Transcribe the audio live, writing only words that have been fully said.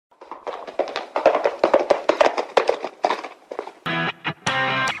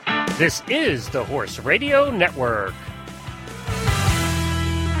This is the Horse Radio Network.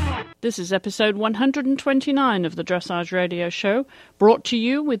 This is episode 129 of the Dressage Radio Show, brought to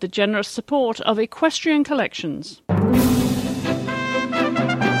you with the generous support of Equestrian Collections.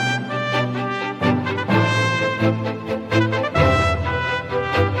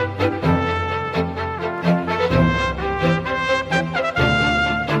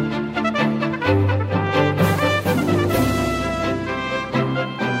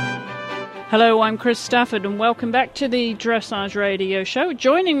 Hello, I'm Chris Stafford and welcome back to the Dressage Radio Show.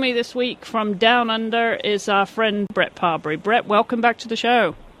 Joining me this week from Down Under is our friend Brett Parbury. Brett, welcome back to the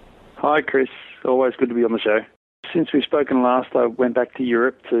show. Hi Chris, always good to be on the show. Since we've spoken last, I went back to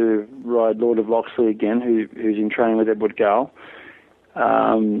Europe to ride Lord of Loxley again, who's in training with Edward Gale.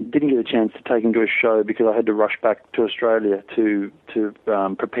 Didn't get a chance to take him to a show because I had to rush back to Australia to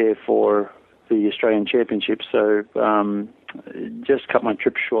prepare for the Australian Championship, so just cut my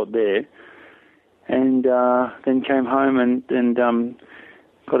trip short there. And then came home and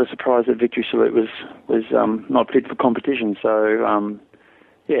got a surprise that Victory Salute was not fit for competition. So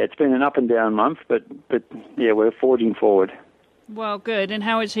it's been an up and down month, but yeah, we're forging forward. Well, good. And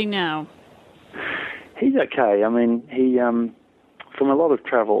how is he now? He's okay. I mean, he from a lot of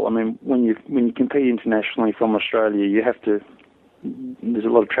travel. I mean, when you compete internationally from Australia, you have to. There's a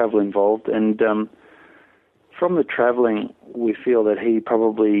lot of travel involved, and from the travelling, we feel that he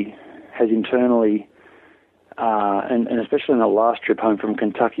probably has internally, and especially in the last trip home from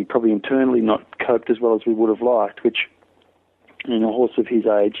Kentucky, probably internally not coped as well as we would have liked, which in a horse of his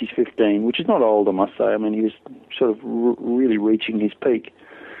age, he's 15, which is not old, I must say. I mean, he was sort of really reaching his peak.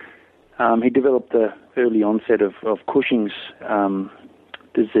 He developed the early onset of Cushing's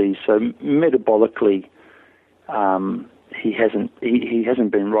disease, so metabolically, he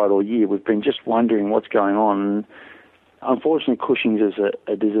hasn't been right all year. We've been just wondering what's going on. Unfortunately, Cushing's is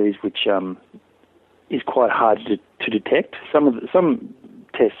a disease which is quite hard to detect. Some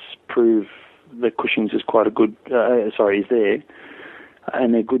tests prove that Cushing's is quite a good, is there,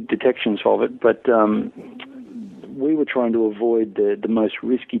 and they're good detections of it. But we were trying to avoid the most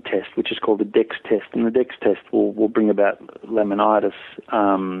risky test, which is called the DEX test, and the DEX test will bring about laminitis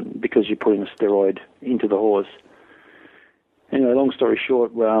because you're putting a steroid into the horse. Anyway, long story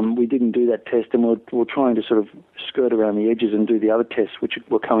short, we didn't do that test, and we're trying to sort of skirt around the edges and do the other tests, which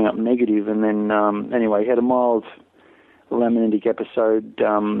were coming up negative. And then, anyway, he had a mild laminitic episode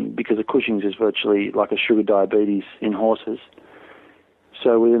because of Cushing's is virtually like a sugar diabetes in horses.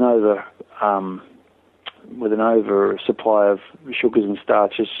 So with an over supply of sugars and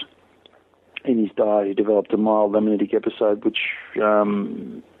starches in his diet, he developed a mild laminitic episode, which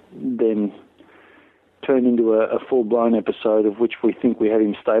then turned into a full-blown episode, of which we think we have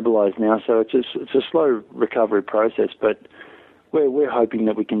him stabilised now. So it's a slow recovery process, but we're hoping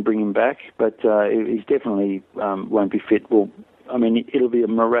that we can bring him back. But he's definitely won't be fit. Well, I mean, it'll be a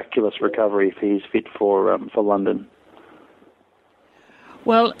miraculous recovery if he's fit for London.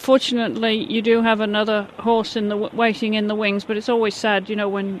 Well, fortunately, you do have another horse waiting in the wings, but it's always sad, you know,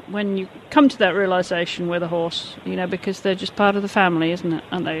 when you come to that realisation with a horse, you know, because they're just part of the family, isn't it?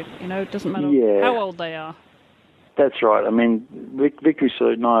 Aren't they? You know, it doesn't matter how old they are. That's right. I mean, Victory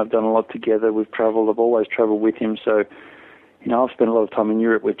Salute and I have done a lot together. We've travelled. I've always travelled with him, so, you know, I've spent a lot of time in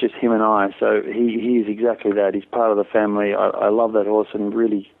Europe with just him and I, so he is exactly that. He's part of the family. I love that horse and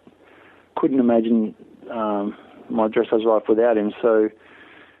really couldn't imagine my dressage life without him, so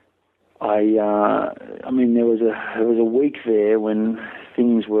I mean, there was a week there when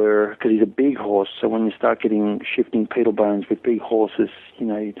things were, because he's a big horse, so when you start getting shifting pedal bones with big horses, you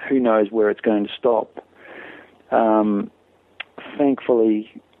know, who knows where it's going to stop.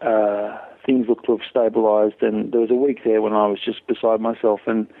 Thankfully, things looked to have stabilised, and there was a week there when I was just beside myself,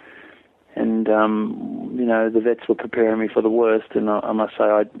 and you know, the vets were preparing me for the worst, and I must say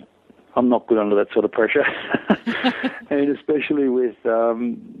I'm not good under that sort of pressure, and especially with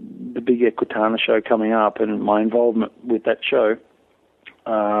the big Equitana show coming up and my involvement with that show.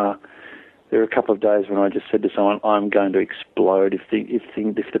 There were a couple of days when I just said to someone, "I'm going to explode if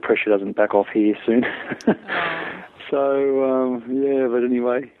the pressure doesn't back off here soon." So but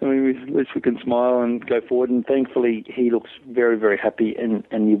anyway, I mean, at least we can smile and go forward. And thankfully, he looks very, very happy, and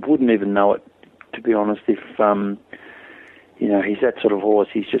you wouldn't even know it, to be honest, if you know, he's that sort of horse.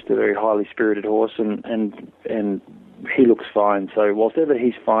 He's just a very highly spirited horse, and he looks fine. So whilst ever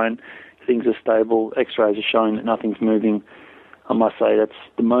he's fine, things are stable. X-rays are showing that nothing's moving. I must say that's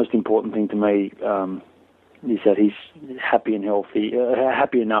the most important thing to me. Is that he's happy and healthy,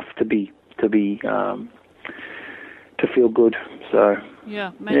 happy enough to feel good. So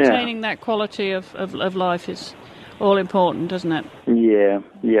yeah, maintaining that quality of life is all important, isn't it? Yeah.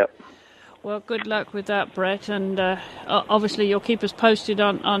 Yep. Well, good luck with that, Brett, and obviously you'll keep us posted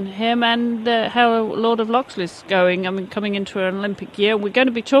on him and how Lord of Loxley's going. I mean, coming into an Olympic year. We're going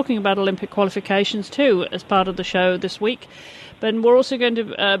to be talking about Olympic qualifications too as part of the show this week. But we're also going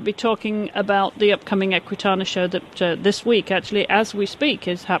to be talking about the upcoming Equitana show that this week, actually, as we speak,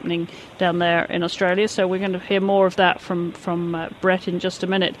 is happening down there in Australia. So we're going to hear more of that from Brett in just a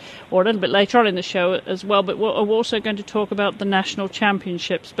minute, or a little bit later on in the show as well. But we're also going to talk about the national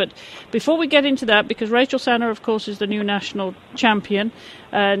championships. But before we get into that, because Rachel Sanner, of course, is the new national champion,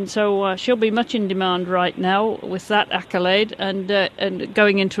 and so she'll be much in demand right now with that accolade and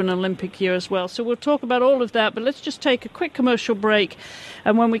going into an Olympic year as well. So we'll talk about all of that, but let's just take a quick commercial break,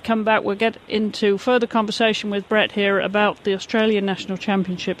 and when we come back we'll get into further conversation with Brett here about the Australian National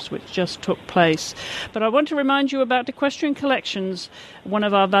Championships which just took place. But I want to remind you about Equestrian Collections, one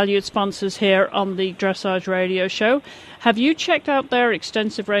of our valued sponsors here on the Dressage Radio Show. Have you checked out their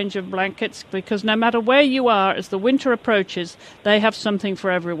extensive range of blankets? Because no matter where you are as the winter approaches, they have something for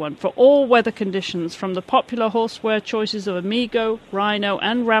everyone, for all weather conditions, from the popular horsewear choices of Amigo, Rhino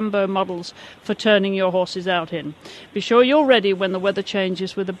and Rambo models for turning your horses out in. Be sure you're ready when the weather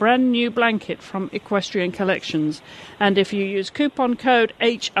changes with a brand new blanket from Equestrian Collections. And if you use coupon code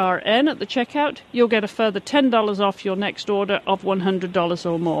HRN at the checkout, you'll get a further $10 off your next order of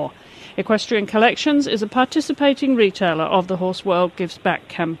 $100 or more. Equestrian Collections is a participating retailer of the Horse World Gives Back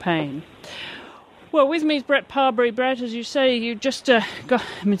campaign. Well, with me is Brett Parbury. Brett, as you say, you just got...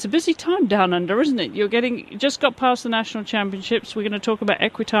 I mean, it's a busy time down under, isn't it? You just got past the National Championships. We're going to talk about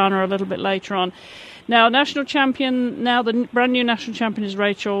Equitana a little bit later on. Now, national champion, now the brand new national champion is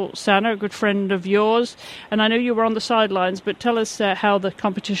Rachel Sanner, a good friend of yours. And I know you were on the sidelines, but tell us how the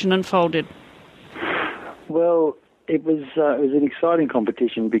competition unfolded. Well, it was an exciting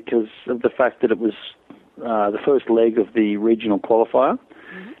competition because of the fact that it was the first leg of the regional qualifier.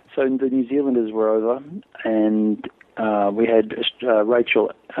 Mm-hmm. So the New Zealanders were over, and we had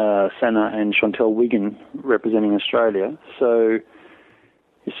Rachel Sanner and Chantel Wiggin representing Australia. So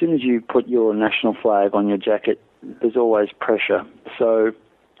as soon as you put your national flag on your jacket, there's always pressure. So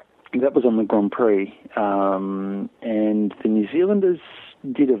that was on the Grand Prix, and the New Zealanders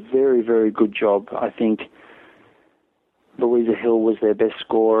did a very, very good job. I think Louisa Hill was their best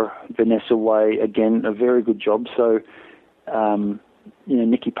scorer. Vanessa Way, again, a very good job. So,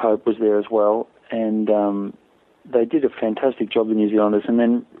 Nikki Pope was there as well. And they did a fantastic job, the New Zealanders. And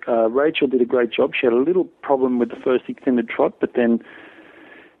then Rachel did a great job. She had a little problem with the first extended trot, but then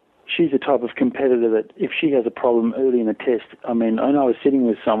she's the type of competitor that if she has a problem early in a test, I mean, I know I was sitting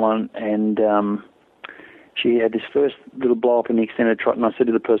with someone and she had this first little blow up in the extended trot, and I said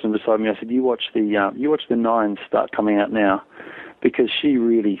to the person beside me, I said, you watch the nines start coming out now, because she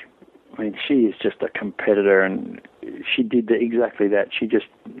really, I mean, she is just a competitor, and she did exactly that. She just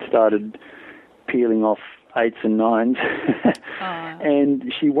started peeling off eights and nines,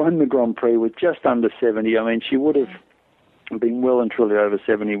 and she won the Grand Prix with just under 70. I mean, she would have been well and truly over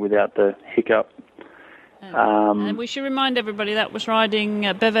 70 without the hiccup. And we should remind everybody that was riding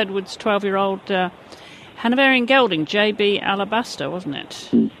Bev Edwards' 12-year-old Hanoverian gelding, JB Alabaster, wasn't it?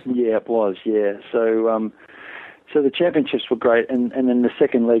 Yeah, it was, yeah. So the championships were great, and then the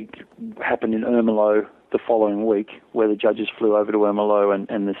second leg happened in Ermelo the following week, where the judges flew over to Ermelo,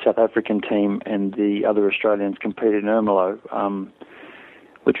 and the South African team and the other Australians competed in Ermelo,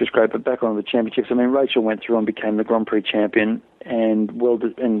 which was great. But back on the championships, I mean, Rachel went through and became the Grand Prix champion, and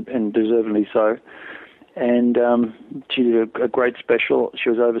deservedly so. And she did a great special. She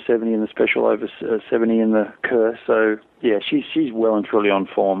was over 70 in the special, over 70 in the Kerr. So yeah, she's well and truly on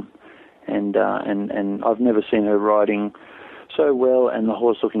form, and I've never seen her riding so well and the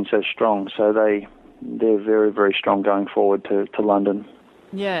horse looking so strong. So they're very, very strong going forward to London.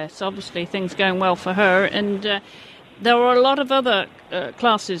 Yes, obviously things going well for her, and there were a lot of other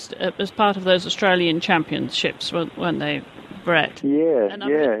classes as part of those Australian championships, weren't they, Brett?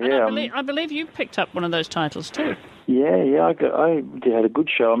 I believe you picked up one of those titles too. Yeah, I had a good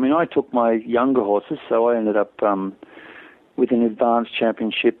show. I mean, I took my younger horses, so I ended up with an advanced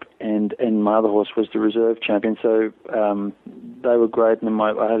championship, and my other horse was the reserve champion. So they were great. And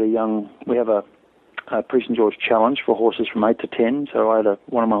then we have a Prix St George Challenge for horses from 8 to 10. So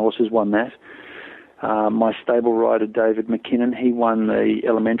one of my horses won that. My stable rider, David McKinnon, he won the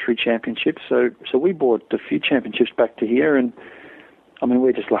elementary championship. So we brought a few championships back to here, and I mean,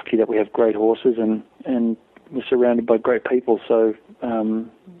 we're just lucky that we have great horses and we're surrounded by great people. So,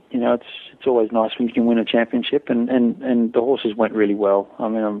 it's always nice when you can win a championship, and the horses went really well. I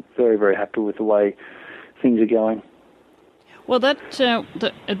mean, I'm very, very happy with the way things are going. Well,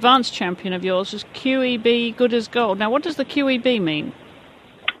 the advanced champion of yours is QEB Good as Gold. Now, what does the QEB mean?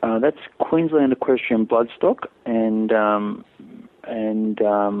 That's Queensland Equestrian Bloodstock and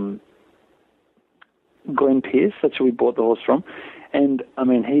Glenn Pierce. That's who we bought the horse from. And, I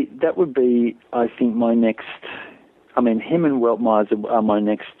mean, that would be, I think, my next... I mean, him and Weltmeiser are my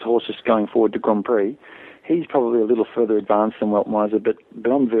next horses going forward to Grand Prix. He's probably a little further advanced than Weltmeiser, but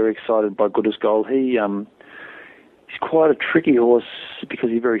I'm very excited by Good as Gold. He's quite a tricky horse because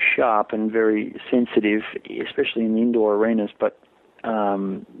he's very sharp and very sensitive, especially in the indoor arenas. But,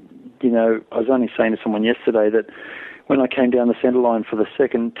 you know, I was only saying to someone yesterday that when I came down the centre line for the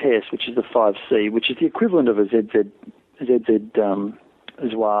second test, which is the 5C, which is the equivalent of a ZZ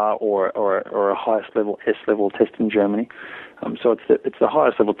Zoir or a highest level S level test in Germany. So it's the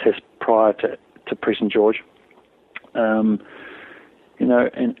highest level test prior to Prix St George. You know,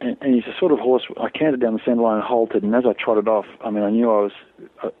 and he's a sort of horse. I cantered down the centre line and halted, and as I trotted off, I mean, I knew I was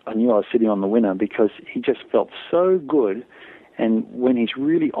sitting on the winner because he just felt so good. And when he's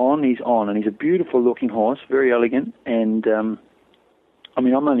really on, he's on, and he's a beautiful looking horse, very elegant. And I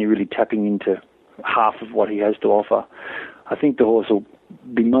mean, I'm only really tapping into half of what he has to offer. I think the horse will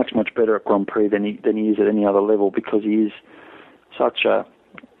be much, much better at Grand Prix than he is at any other level because he is such a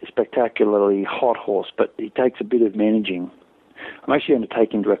spectacularly hot horse, but he takes a bit of managing. I'm actually going to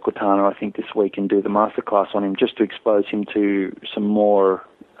take him to Equitana, I think, this week and do the masterclass on him just to expose him to some more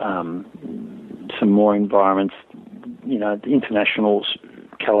environments, you know, the international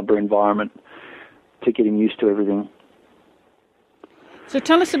caliber environment to get him used to everything. So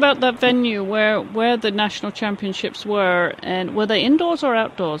tell us about that venue where the national championships were, and were they indoors or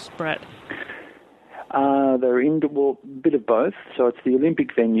outdoors, Brett? They're indoor, a bit of both. So it's the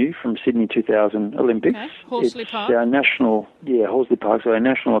Olympic venue from Sydney 2000 Olympics. Okay. Horsley Park. Our national, Horsley Park, so our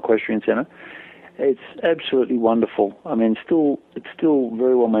National Equestrian Centre. It's absolutely wonderful. I mean, it's still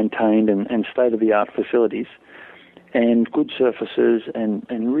very well maintained and state-of-the-art facilities and good surfaces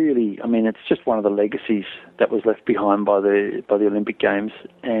and really, I mean, it's just one of the legacies that was left behind by the Olympic Games.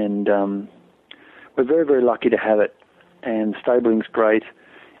 And we're very, very lucky to have it. And stabling's great.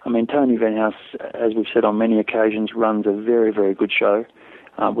 I mean, Tony Van House, as we've said on many occasions, runs a very, very good show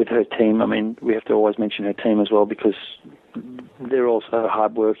with her team. I mean, we have to always mention her team as well because they're also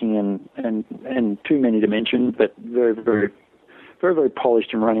hardworking and too many to mention, but very, very, very, very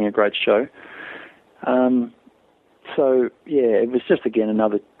polished and running a great show. So, yeah, it was just, again,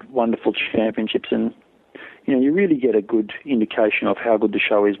 another wonderful championships. And, you know, you really get a good indication of how good the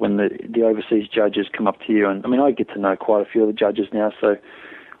show is when the overseas judges come up to you. And, I mean, I get to know quite a few of the judges now, so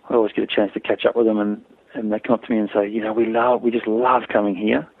I always get a chance to catch up with them, and they come up to me and say, you know, we just love coming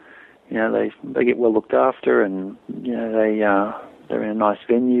here. You know, they get well looked after, and you know they're in a nice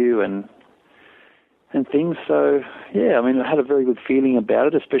venue and things. So yeah, I mean, I had a very good feeling about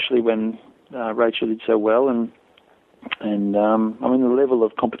it, especially when Rachel did so well, and I mean, the level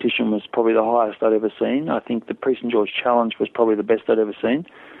of competition was probably the highest I'd ever seen. I think the Prix St George Challenge was probably the best I'd ever seen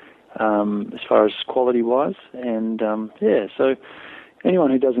as far as quality wise, and yeah, so.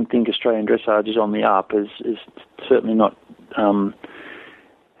 Anyone who doesn't think Australian dressage is on the up is certainly not the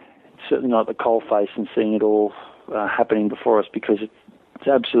coalface and seeing it all happening before us, because it's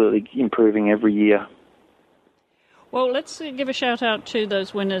absolutely improving every year. Well, let's give a shout out to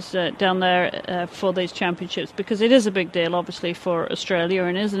those winners down there for these championships, because it is a big deal, obviously, for Australia,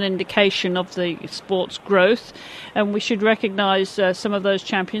 and is an indication of the sport's growth. And we should recognise some of those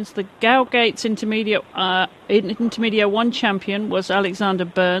champions. The Gowgates Intermediate 1 champion was Alexander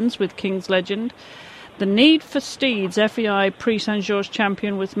Burns with King's Legend. The Need for Steeds FEI Prix St George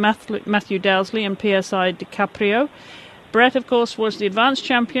champion was Matthew Dowsley and PSI DiCaprio. Brett, of course, was the advanced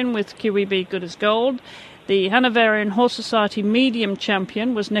champion with QEB Good as Gold. The Hanoverian Horse Society medium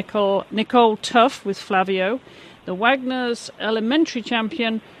champion was Nicole Tuff with Flavio. The Wagner's elementary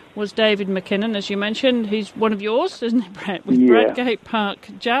champion was David McKinnon, as you mentioned. He's one of yours, isn't he, Brett? With Bradgate Park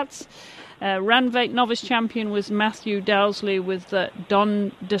Jats. Ranvate novice champion was Matthew Dowsley with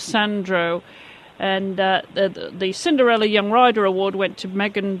Don DeSandro. And the Cinderella Young Rider Award went to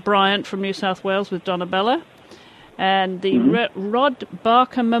Megan Bryant from New South Wales with Donabella. And the Rod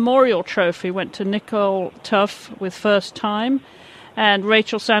Barker Memorial Trophy went to Nicole Tuff with First Time. And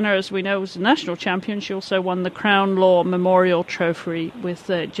Rachel Sanner, as we know, was the national champion. She also won the Crown Law Memorial Trophy with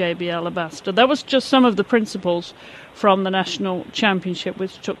JB Alabaster. That was just some of the principals from the national championship,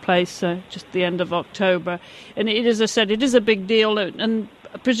 which took place just the end of October. And it, as I said, it is a big deal. And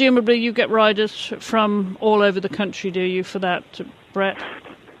presumably you get riders from all over the country, do you, for that, Brett?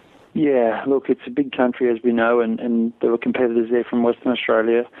 Yeah, look, it's a big country, as we know, and there were competitors there from Western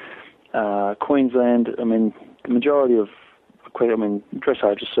Australia, Queensland. I mean, the majority of,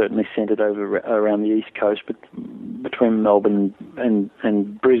 dressage is certainly centred over around the East Coast, but between Melbourne and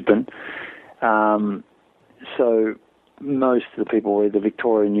Brisbane. So most of the people were either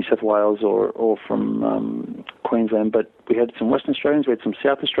Victoria, New South Wales, or from Queensland. But we had some Western Australians, we had some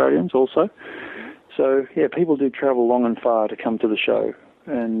South Australians also. So yeah, people do travel long and far to come to the show,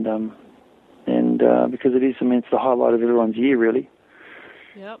 and because it is, it's the highlight of everyone's year, really.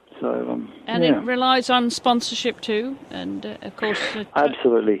 Yep. So it relies on sponsorship too, and of course.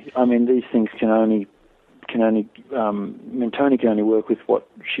 Absolutely. These things can only. Tony can only work with what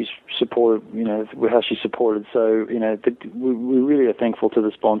she's supported. How she's supported. So we really are thankful to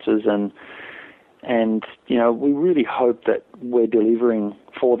the sponsors, and we really hope that we're delivering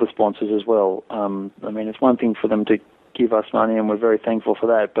for the sponsors as well. It's one thing for them to give us money, and we're very thankful for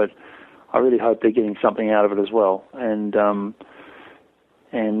that, but I really hope they're getting something out of it as well. And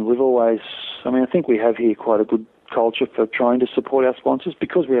we've always, I think we have here quite a good culture for trying to support our sponsors,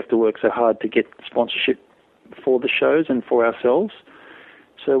 because we have to work so hard to get sponsorship for the shows and for ourselves.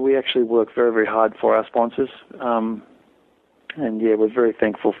 So we actually work very, very hard for our sponsors. And yeah, we're very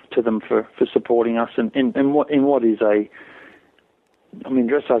thankful to them for supporting us. And in what is dressage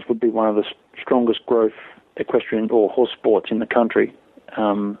would be one of the strongest growth equestrian or horse sports in the country.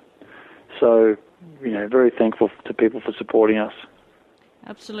 So, very thankful to people for supporting us.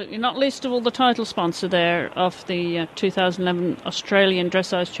 Absolutely. Not least of all the title sponsor there of the 2011 Australian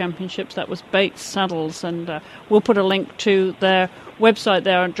Dressage Championships. That was Bates Saddles, and we'll put a link to their website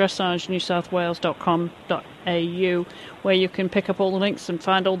there on dressagenewsouthwales.com.au, where you can pick up all the links and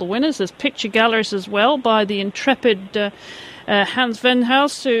find all the winners. There's picture galleries as well by the intrepid Franz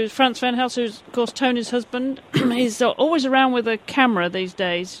Venhouse, who's of course Tony's husband. He's always around with a camera these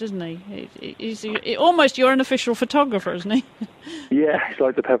days, isn't he? He's almost your unofficial photographer, isn't he? Yeah, it's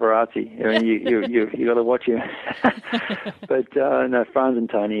like the paparazzi. You got to watch him. But no, Franz and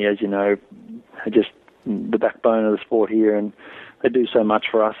Tony, as you know, are just the backbone of the sport here, and they do so much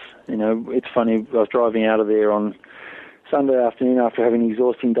for us. It's funny. I was driving out of there on Sunday afternoon after having an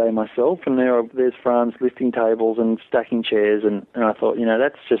exhausting day myself, and there's Franz lifting tables and stacking chairs, and I thought,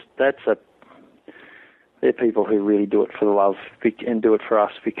 they're people who really do it for the love and do it for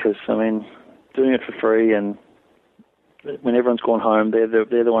us, because doing it for free, and when everyone's gone home, they're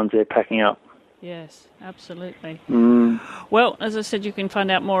the ones there packing up. Yes, absolutely. Mm. Well, as I said, you can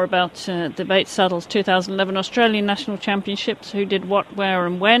find out more about the Bates Saddles 2011 Australian National Championships, who did what, where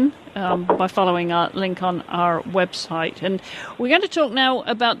and when, by following our link on our website. And we're going to talk now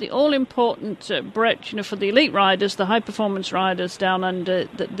about the all-important Brett, for the elite riders, the high-performance riders down under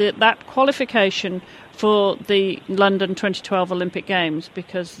that qualification for the London 2012 Olympic Games,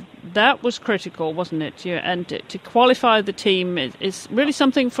 because that was critical, wasn't it? And to qualify the team is really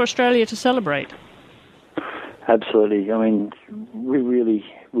something for Australia to celebrate. Absolutely. We really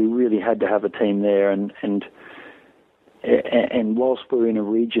had to have a team there, and whilst we're in a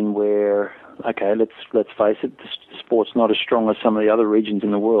region where, okay, let's face it, the sport's not as strong as some of the other regions in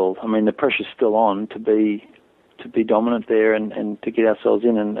the world. The pressure's still on to be dominant there and to get ourselves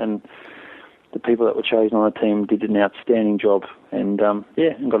in, and the people that were chosen on the team did an outstanding job, and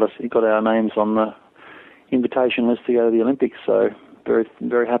got our names on the invitation list to go to the Olympics. So very,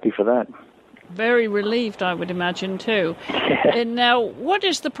 very happy for that. Very relieved, I would imagine, too. Yeah. And now, what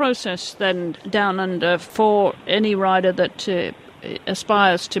is the process then down under for any rider that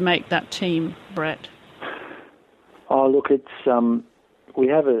aspires to make that team, Brett? Oh, look, it's we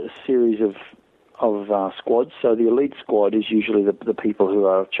have a series of squads. So the elite squad is usually the people who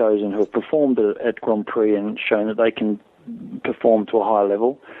are chosen, who have performed at Grand Prix and shown that they can perform to a high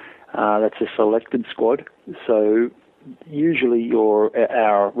level. That's a selected squad. So usually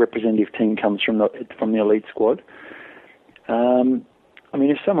our representative team comes from the elite squad.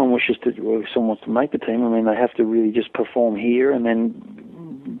 If someone wants to make the team, they have to really just perform here, and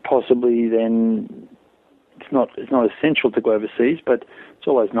then possibly then it's not essential to go overseas, but it's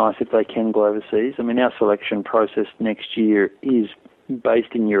always nice if they can go overseas. Our selection process next year is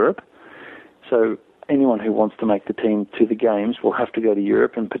based in Europe, so anyone who wants to make the team to the Games will have to go to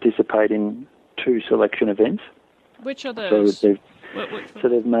Europe and participate in 2 selection events. Which are those? So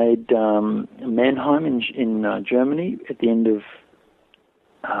they've made Mannheim in Germany at the end of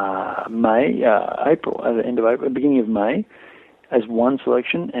beginning of May, as one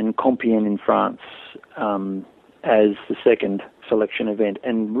selection, and Compiègne in France as the second selection event.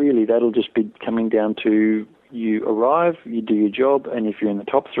 And really, that'll just be coming down to you arrive, you do your job, and if you're in the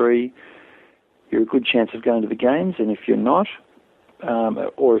top 3, you're a good chance of going to the Games. And if you're not,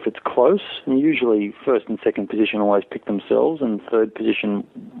 or if it's close, and usually first and second position always pick themselves, and third position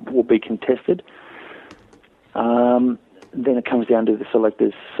will be contested. Then it comes down to the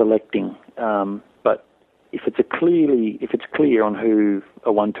selectors selecting. But if it's clear on who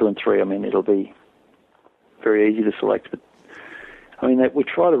are 1, 2, and 3, I mean, it'll be very easy to select. But I mean, we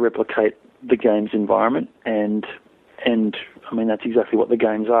try to replicate the games environment, and I mean, that's exactly what the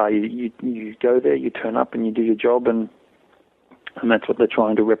games are. You go there, you turn up, and you do your job, and that's what they're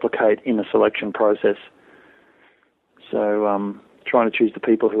trying to replicate in the selection process. So trying to choose the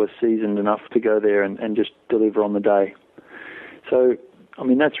people who are seasoned enough to go there and just deliver on the day. So, I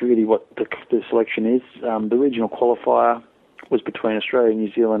mean, that's really what the selection is. The regional qualifier was between Australia,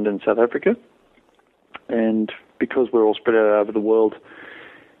 New Zealand, and South Africa. And because we're all spread out over the world,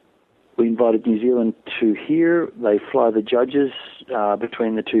 we invited New Zealand to here. They fly the judges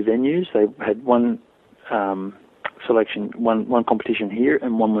between the two venues. They had one one competition here,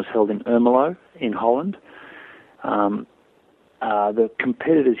 and one was held in Ermelo in Holland. The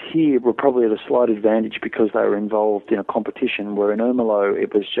competitors here were probably at a slight advantage because they were involved in a competition, where in Ermelo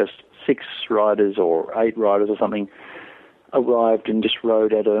it was just 6 riders or 8 riders or something arrived and just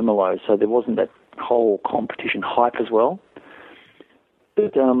rode at Ermelo, so there wasn't that whole competition hype as well.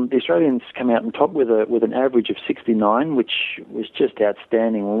 But the Australians came out on top with an average of 69, which was just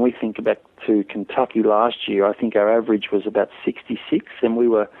outstanding. When we think back to Kentucky last year, I think our average was about 66, and we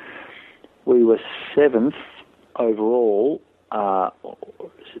were 7th overall.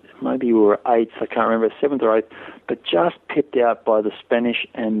 Maybe we were 8th, I can't remember, 7th or 8th, but just pipped out by the Spanish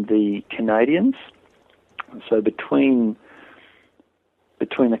and the Canadians. So between the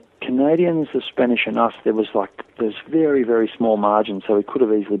Canadians, the Spanish, and us, there's very, very small margins, so we could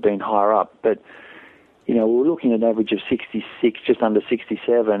have easily been higher up. But, you know, we're looking at an average of 66, just under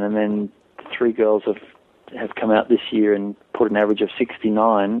 67, and then 3 girls have come out this year and put an average of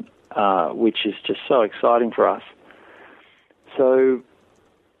 69, which is just so exciting for us. So,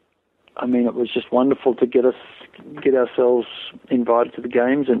 I mean, it was just wonderful to get ourselves invited to the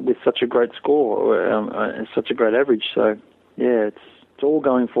games and with such a great score and such a great average. So, yeah, it's all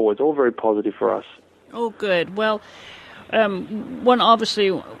going forward. It's all very positive for us. Oh, good. Well,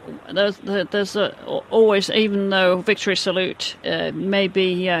 obviously, there's always, even though Victory Salute may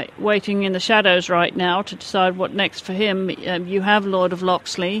be waiting in the shadows right now to decide what next for him, you have Lord of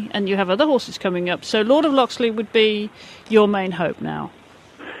Loxley and you have other horses coming up. So Lord of Loxley would be your main hope now.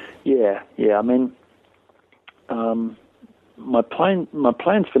 Yeah. I mean, my plans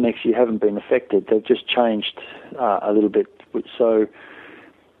for next year haven't been affected. They've just changed a little bit. So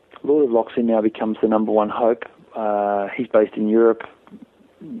Lord of Loxley now becomes the number 1 hope. He's based in Europe,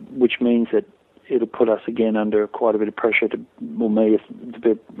 which means that it'll put us again under quite a bit of pressure to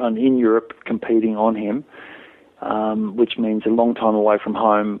be in Europe competing on him, which means a long time away from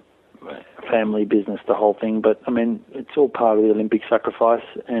home, family, business, the whole thing. But, I mean, it's all part of the Olympic sacrifice,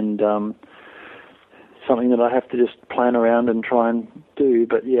 and something that I have to just plan around and try and do.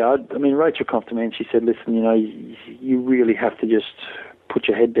 But, yeah, I mean, Rachel come to me and she said, listen, you know, you really have to just put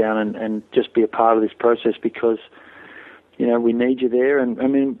your head down and just be a part of this process, because, you know, we need you there. And I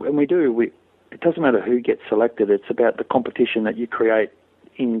mean, and we do. It doesn't matter who gets selected. It's about the competition that you create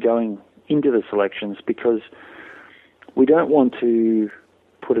in going into the selections, because we don't want to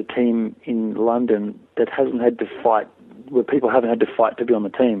put a team in London that hasn't had to fight, where people haven't had to fight to be on the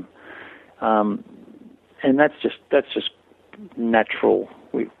team. And that's just natural.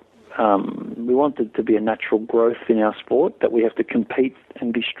 We want it to be a natural growth in our sport, that we have to compete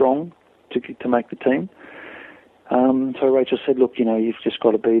and be strong to make the team. So Rachel said, look, you know, you've just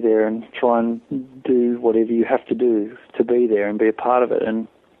got to be there and try and do whatever you have to do to be there and be a part of it. And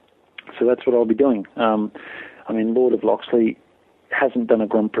so that's what I'll be doing. I mean, Lord of Loxley hasn't done a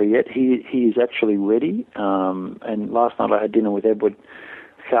Grand Prix yet. He is actually ready. And last night I had dinner with Edward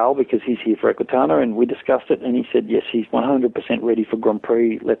Carl, because he's here for Equitana, and we discussed it, and he said, yes, he's 100% ready for Grand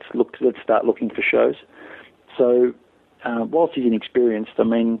Prix. Let's start looking for shows. So whilst he's inexperienced, I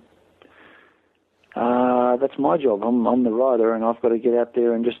mean, that's my job. I'm the rider, and I've got to get out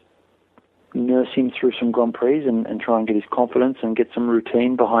there and just nurse him through some Grand Prix and try and get his confidence and get some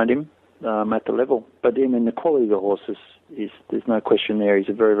routine behind him at the level. But I mean, the quality of the horse is there's no question there. He's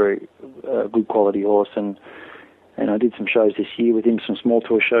a very, very good quality horse, and I did some shows this year with him, some small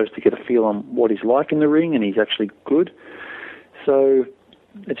tour shows, to get a feel on what he's like in the ring, and he's actually good. So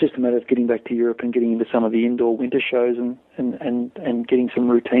it's just a matter of getting back to Europe and getting into some of the indoor winter shows and getting some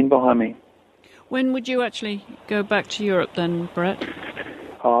routine behind me. When would you actually go back to Europe then, Brett?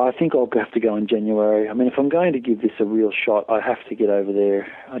 I think I'll have to go in January. I mean, if I'm going to give this a real shot, I have to get over there.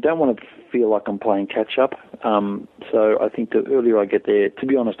 I don't want to feel like I'm playing catch-up. So I think the earlier I get there, to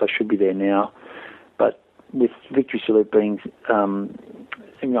be honest, I should be there now. But with Victory Salute being,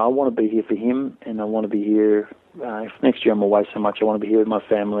 you know, I want to be here for him, and I want to be here. If next year I'm away so much, I want to be here with my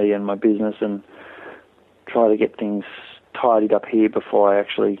family and my business, and try to get things tidied up here before I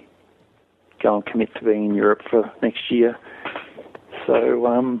actually go and commit to being in Europe for next year.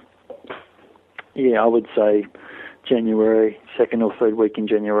 So, I would say January, second or third week in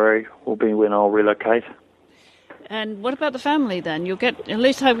January will be when I'll relocate. And what about the family then? You'll get at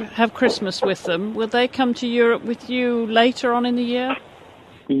least have Christmas with them. Will they come to Europe with you later on in the year?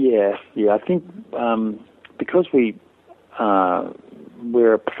 Yeah. I think because we're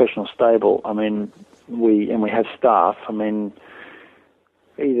a professional stable. I mean, we have staff. I mean,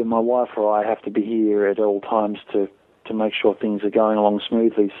 either my wife or I have to be here at all times to make sure things are going along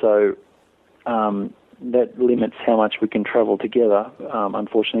smoothly. So that limits how much we can travel together,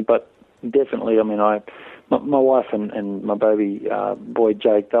 unfortunately. But definitely, I mean, my wife and my baby boy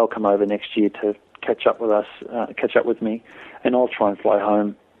Jake, they'll come over next year to catch up with me, and I'll try and fly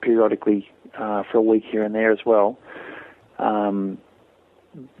home periodically for a week here and there as well.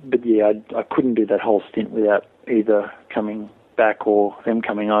 But yeah, I couldn't do that whole stint without either coming back or them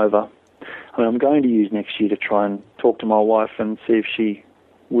coming over. I mean, I'm going to use next year to try and talk to my wife and see if she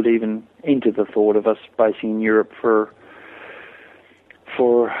would even enter the thought of us basing in Europe for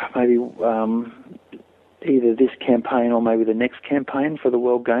maybe either this campaign or maybe the next campaign for the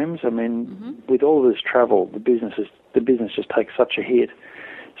World Games. I mean, with all this travel, the business just takes such a hit.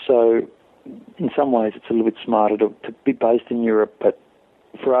 So in some ways, it's a little bit smarter to be based in Europe. But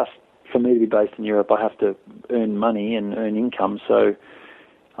for me to be based in Europe, I have to earn money and earn income. So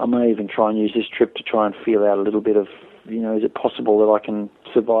I may even try and use this trip to try and feel out a little bit of, is it possible that I can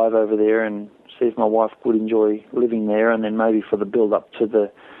survive over there, and see if my wife would enjoy living there, and then maybe for the build-up to the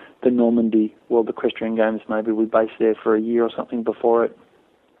Normandy World Equestrian Games, maybe we base there for a year or something before it.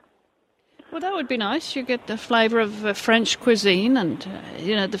 Well, that would be nice. You get the flavour of French cuisine and,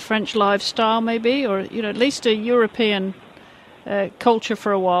 the French lifestyle maybe, or, at least a European culture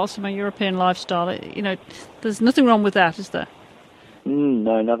for a while, some European lifestyle. There's nothing wrong with that, is there?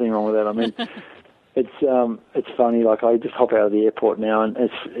 No, nothing wrong with that. I mean, it's funny. Like, I just hop out of the airport now, and I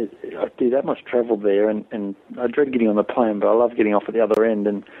do that much travel there, and I dread getting on the plane, but I love getting off at the other end.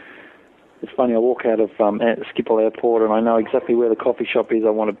 And it's funny. I walk out of Schiphol Airport, and I know exactly where the coffee shop is.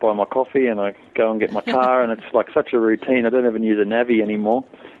 I want to buy my coffee, and I go and get my car, and it's like such a routine. I don't even use a Navi anymore,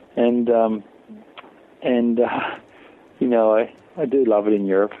 and I do love it in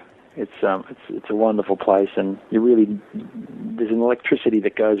Europe. It's a wonderful place, and there's an electricity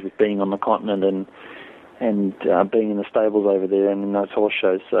that goes with being on the continent and being in the stables over there and in those horse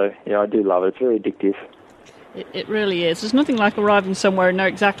shows. So yeah, I do love it. It's very addictive. It really is. There's nothing like arriving somewhere and know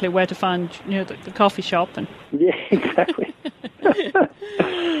exactly where to find the coffee shop. And yeah, exactly.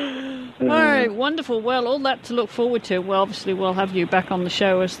 All right, wonderful. Well, all that to look forward to. Well, obviously we'll have you back on the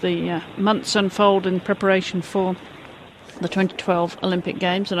show as the months unfold in preparation for the 2012 Olympic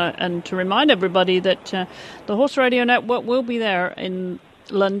Games, and to remind everybody that the Horse Radio Network will be there in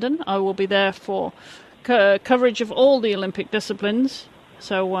London. I will be there for coverage of all the Olympic disciplines.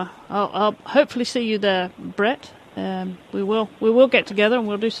 So I'll hopefully see you there, Brett. We will get together and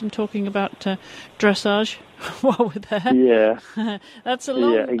we'll do some talking about dressage while we're there. Yeah, that's a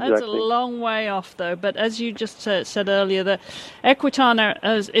long way off though. But as you just said earlier, the Equitana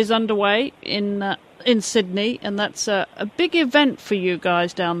is underway in Sydney, and that's a big event for you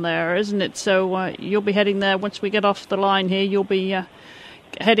guys down there, isn't it? So you'll be heading there once we get off the line here. You'll be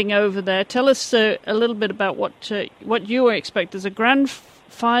heading over there. Tell us a little bit about what you expect. There's a grand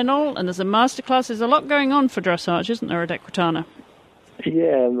final and there's a masterclass. There's a lot going on for dressage, isn't there, at Equitana?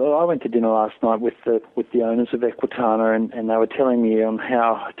 Yeah, well, I went to dinner last night with the owners of Equitana, and they were telling me on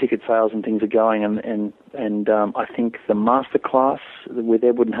how ticket sales and things are going, and I think the masterclass with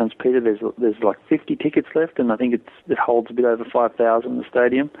Edward and Hans Peter, there's like 50 tickets left, and I think it holds a bit over 5,000 in the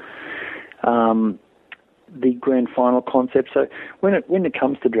stadium. The grand final concept. So when it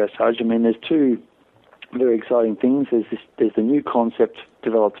comes to dressage, I mean, there's two very exciting things. There's the new concept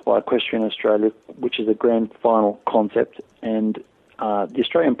developed by Equestrian Australia, which is a grand final concept, and the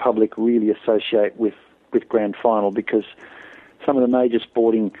Australian public really associate with grand final because some of the major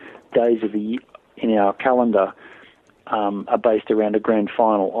sporting days of the year in our calendar are based around a grand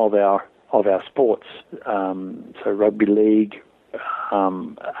final of our sports. So rugby league,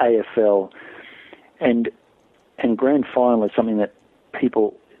 AFL, and grand final is something that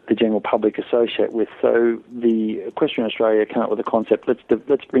the general public associate with. So the Equestrian Australia came up with a concept.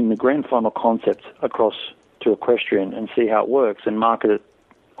 Let's bring the grand final concept across to equestrian and see how it works and market it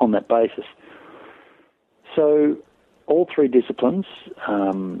on that basis. So all three disciplines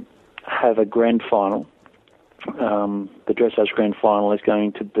have a grand final. The dressage grand final is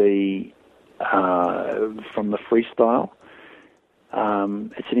going to be from the freestyle.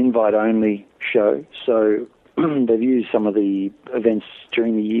 It's an invite-only show, so they've used some of the events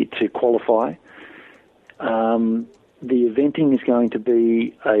during the year to qualify. The eventing is going to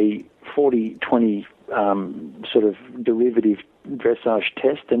be a 40-20 sort of derivative dressage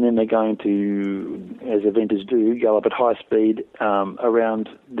test, and then they're going to, as eventers do, go up at high speed around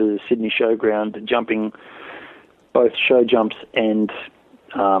the Sydney Showground, jumping both show jumps and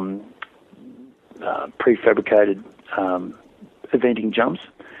prefabricated eventing jumps.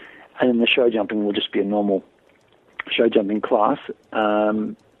 And then the show jumping will just be a normal show jumping class.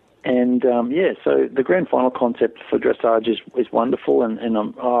 So the grand final concept for dressage is wonderful, and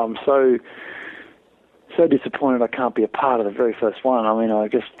I'm so disappointed I can't be a part of the very first one. I mean,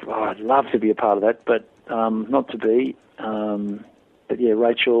 I'd love to be a part of that, but not to be. But yeah,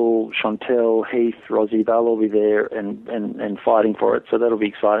 Rachel, Chantel, Heath, Rosie, they'll all be there and fighting for it, so that'll be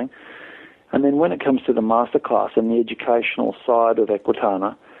exciting. And then when it comes to the masterclass and the educational side of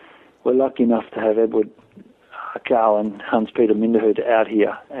Equitana, we're lucky enough to have Edward Carl and Hans-Peter Minderhood out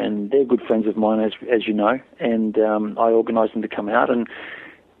here, and they're good friends of mine, as you know, and I organised them to come out, and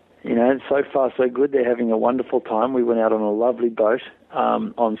so far so good. They're having a wonderful time. We went out on a lovely boat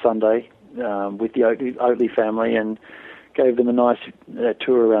on Sunday with the Oatley family and gave them a nice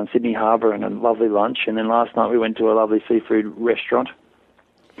tour around Sydney Harbour and a lovely lunch, and then last night we went to a lovely seafood restaurant.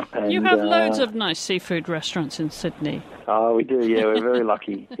 And, you have loads of nice seafood restaurants in Sydney. Oh, we do, yeah. We're very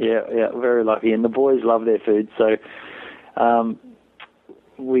lucky. Yeah, very lucky. And the boys love their food, so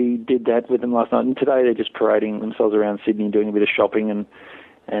we did that with them last night. And today they're just parading themselves around Sydney, doing a bit of shopping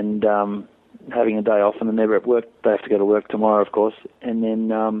and having a day off. And then they're at work. They have to go to work tomorrow, of course. And then,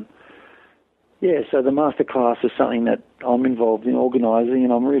 so the masterclass is something that I'm involved in organising,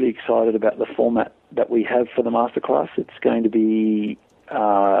 and I'm really excited about the format that we have for the masterclass. It's going to be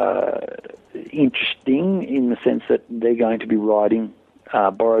interesting in the sense that they're going to be riding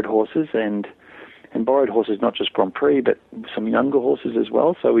borrowed horses and borrowed horses, not just Grand Prix, but some younger horses as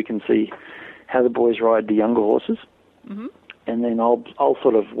well, so we can see how the boys ride the younger horses. Mm-hmm. And then I'll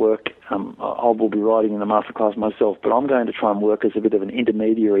sort of work, I will be riding in the masterclass myself, but I'm going to try and work as a bit of an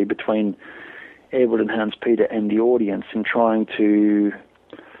intermediary between Edward and Hans-Peter and the audience, and trying to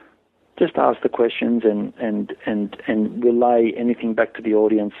just ask the questions and relay anything back to the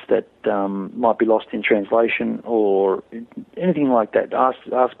audience that might be lost in translation or anything like that.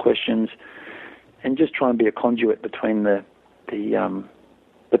 Ask questions and just try and be a conduit between the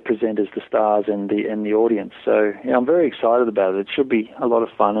presenters, the stars, and the audience. So I'm very excited about it. It should be a lot of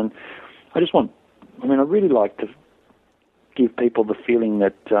fun, and I really like to give people the feeling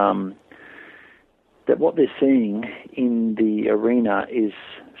that that what they're seeing in the arena is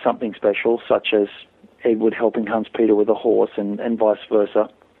something special, such as Edward helping Hans-Peter with a horse and vice versa,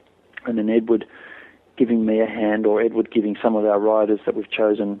 and then Edward giving me a hand, or Edward giving some of our riders that we've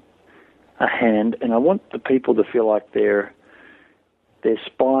chosen a hand. And I want the people to feel like they're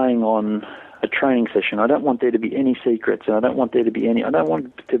spying on a training session. I don't want there to be any secrets, and I don't want it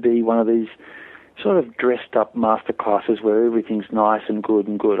to be one of these sort of dressed up master classes where everything's nice and good.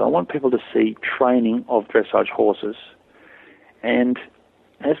 I want people to see training of dressage horses. And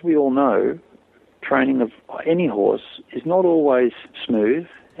as we all know, training of any horse is not always smooth,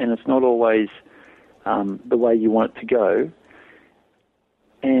 and it's not always the way you want it to go.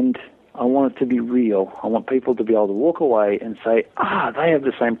 And I want it to be real. I want people to be able to walk away and say, they have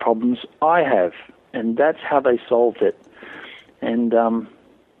the same problems I have, and that's how they solved it. And I'm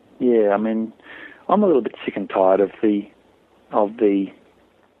a little bit sick and tired of the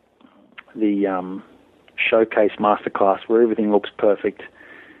showcase masterclass where everything looks perfect.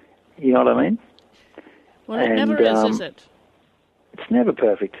 You know what I mean? Well, it never is it? It's never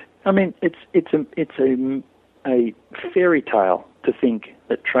perfect. I mean, it's a fairy tale to think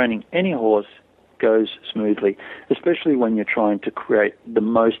that training any horse goes smoothly, especially when you're trying to create the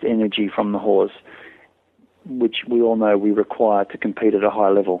most energy from the horse, which we all know we require to compete at a high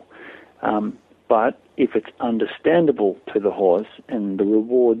level. But if it's understandable to the horse and the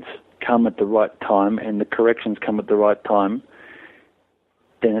rewards come at the right time and the corrections come at the right time,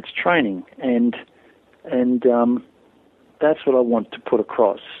 then it's training. And that's what I want to put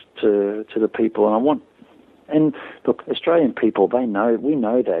across to the people. And look, Australian people, we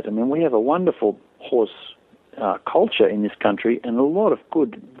know that. I mean, we have a wonderful horse culture in this country, and a lot of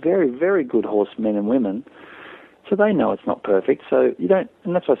good, very, very good horsemen and women. So they know it's not perfect. So you don't,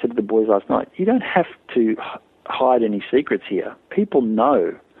 and that's what I said to the boys last night, you don't have to hide any secrets here. People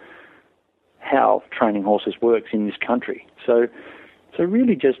know how training horses works in this country. So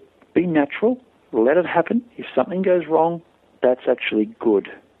really just be natural, let it happen. If something goes wrong, that's actually good,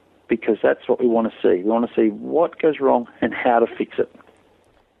 because that's what we want to see. We want to see what goes wrong and how to fix it.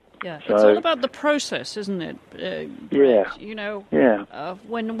 Yeah, So, it's all about the process, isn't it? Yeah. You know, yeah.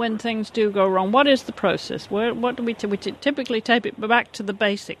 When things do go wrong, what is the process? What do we typically take it back to the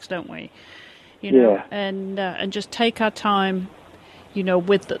basics, don't we? You know, Yeah. and just take our time, you know,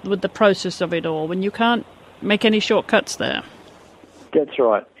 with the process of it all. When you can't make any shortcuts there. That's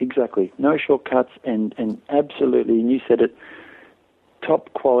right, exactly. No shortcuts, and absolutely, and you said it,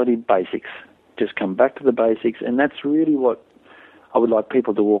 top quality basics. Just come back to the basics, and that's really what I would like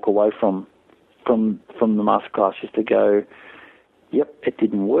people to walk away from the masterclass, is to go, yep, it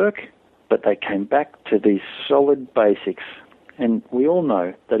didn't work, but they came back to these solid basics. And we all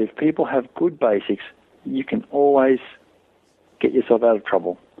know that if people have good basics, you can always get yourself out of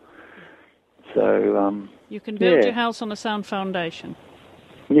trouble. So you can build your house on a sound foundation.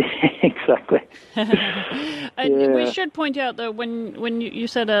 Yeah, exactly. And we should point out, though, when you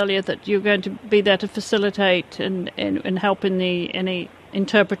said earlier that you're going to be there to facilitate and help in any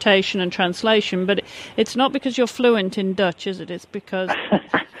interpretation and translation, but it's not because you're fluent in Dutch, is it? It's because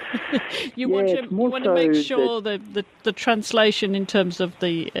you want to make sure the translation in terms of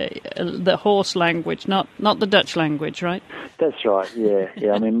the horse language, not the Dutch language, right? That's right.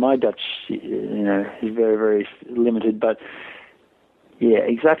 Yeah. I mean, my Dutch, is very, very limited, but. Yeah,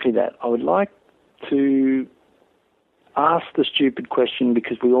 exactly that. I would like to ask the stupid question,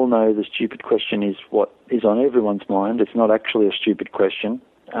 because we all know the stupid question is what is on everyone's mind. It's not actually a stupid question.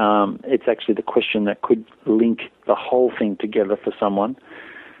 It's actually the question that could link the whole thing together for someone.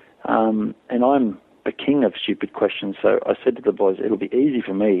 And I'm the king of stupid questions, so I said to the boys, it'll be easy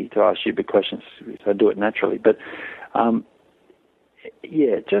for me to ask stupid questions, so I do it naturally. But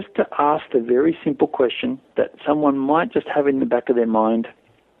just to ask the very simple question that someone might just have in the back of their mind,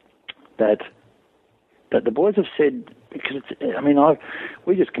 that the boys have said, because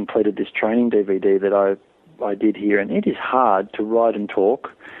we just completed this training DVD that I did here, and it is hard to write and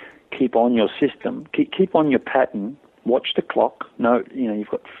talk, keep on your system, keep on your pattern, watch the clock. No, you've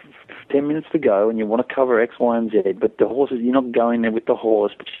got 10 minutes to go, and you want to cover X, Y, and Z, but the horses, you're not going there with the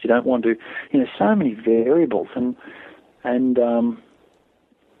horse, but you don't want to. So many variables, and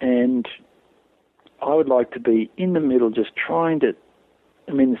I would like to be in the middle, just trying to.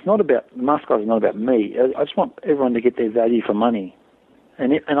 It's not about masterclass. It's not about me. I just want everyone to get their value for money,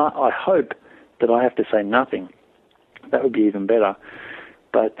 and I hope that I have to say nothing. That would be even better.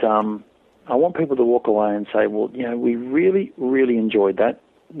 But I want people to walk away and say, well, we really, really enjoyed that.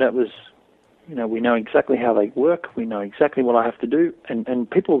 That was, we know exactly how they work. We know exactly what I have to do, and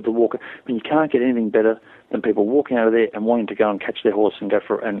people to walk. You can't get anything better than people walking out of there and wanting to go and catch their horse and go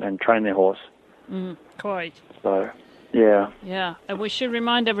and train their horse. Quite. So, yeah. Yeah, and we should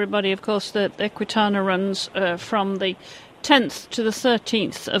remind everybody, of course, that Equitana runs from the 10th to the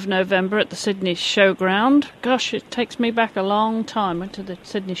 13th of November at the Sydney Showground. Gosh, it takes me back a long time. Went to the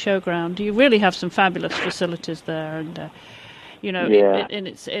Sydney Showground. You really have some fabulous facilities there, and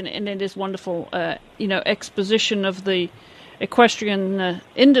it is wonderful. Exposition of the equestrian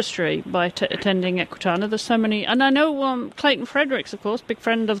industry by attending Equitana. There's so many, and I know Clayton Fredericks, of course, big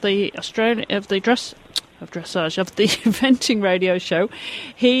friend of the Dressage, of the eventing radio show.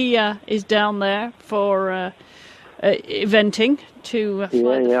 He is down there for eventing to.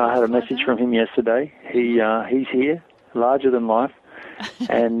 I had a message from him yesterday. He's here, larger than life,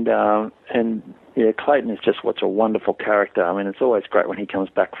 and Clayton is just such a wonderful character. It's always great when he comes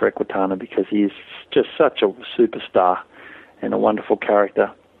back for Equitana, because he is just such a superstar and a wonderful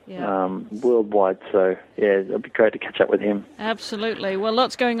character worldwide. So, it'd be great to catch up with him. Absolutely. Well,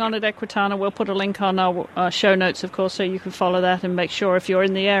 lots going on at Equitana. We'll put a link on our show notes, of course, so you can follow that and make sure, if you're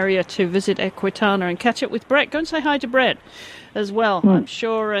in the area, to visit Equitana and catch up with Brett. Go and say hi to Brett as well. I'm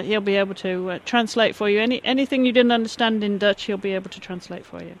sure he'll be able to translate for you. Anything you didn't understand in Dutch, he'll be able to translate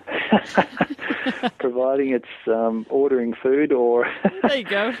for you. Providing it's ordering food, or there you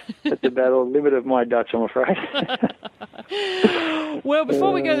go. That's about the limit of my Dutch, I'm afraid. Well,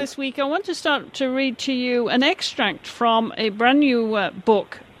 before we go this week, I want to start to read to you an extract from a brand new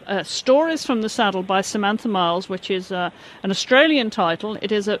book, Stories from the Saddle by Samantha Miles, which is an Australian title.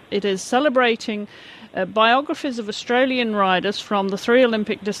 It is celebrating biographies of Australian riders from the 3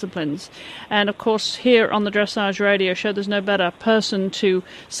 Olympic disciplines. And of course, here on the Dressage Radio Show, there's no better person to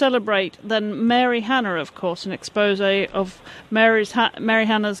celebrate than Mary Hannah, of course, an expose of Mary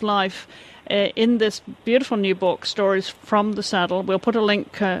Hannah's life in this beautiful new book, Stories from the Saddle. We'll put a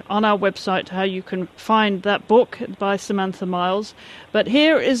link on our website to how you can find that book by Samantha Miles. But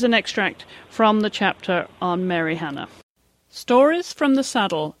here is an extract from the chapter on Mary Hannah. Stories from the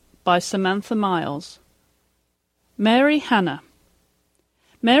Saddle by Samantha Miles. Mary Hannah.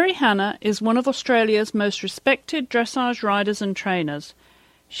 Mary Hannah is one of Australia's most respected dressage riders and trainers.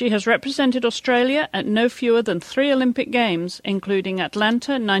 She has represented Australia at no fewer than 3 Olympic Games, including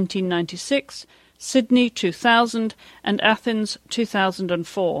Atlanta 1996, Sydney 2000 and Athens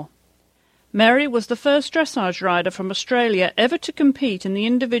 2004. Mary was the first dressage rider from Australia ever to compete in the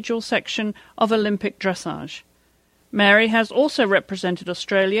individual section of Olympic dressage. Mary has also represented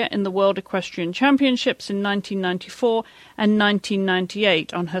Australia in the World Equestrian Championships in 1994 and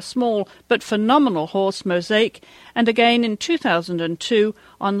 1998 on her small but phenomenal horse Mosaic, and again in 2002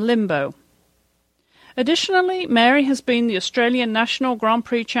 on Limbo. Additionally, Mary has been the Australian National Grand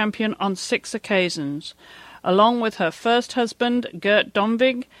Prix champion on 6 occasions. Along with her first husband, Gert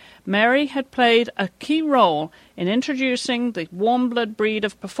Domvig, Mary had played a key role in introducing the warm-blood breed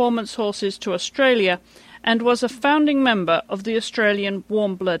of performance horses to Australia and was a founding member of the Australian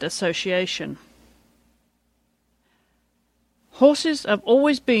Warm Blood Association. Horses have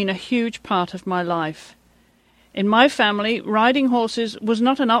always been a huge part of my life. In my family, riding horses was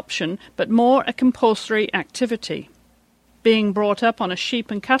not an option, but more a compulsory activity. Being brought up on a sheep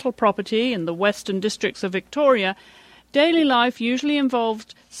and cattle property in the western districts of Victoria, daily life usually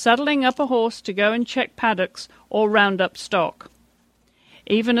involved saddling up a horse to go and check paddocks or round up stock.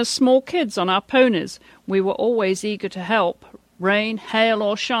 Even as small kids on our ponies, we were always eager to help. Rain, hail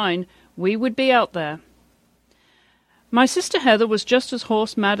or shine, we would be out there. My sister Heather was just as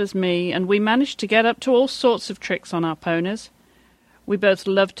horse-mad as me, and we managed to get up to all sorts of tricks on our ponies. We both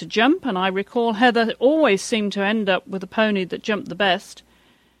loved to jump, and I recall Heather always seemed to end up with a pony that jumped the best.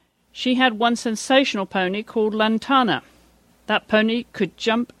 She had one sensational pony called Lantana. That pony could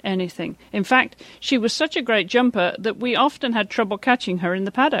jump anything. In fact, she was such a great jumper that we often had trouble catching her in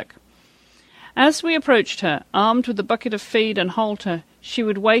the paddock. As we approached her, armed with a bucket of feed and halter, she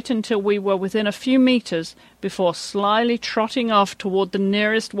would wait until we were within a few metres before slyly trotting off toward the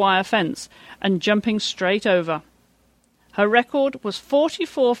nearest wire fence and jumping straight over. Her record was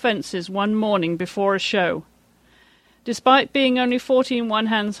 44 fences one morning before a show. Despite being only 14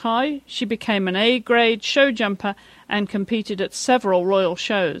 one-hands high, she became an A-grade show jumper and competed at several royal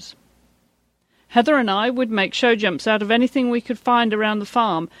shows. Heather and I would make show jumps out of anything we could find around the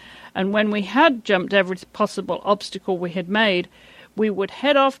farm, and when we had jumped every possible obstacle we had made, we would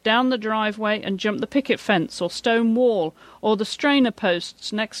head off down the driveway and jump the picket fence or stone wall or the strainer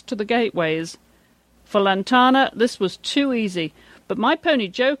posts next to the gateways. For Lantana, this was too easy, but my pony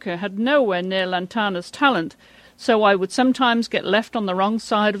Joker had nowhere near Lantana's talent, so I would sometimes get left on the wrong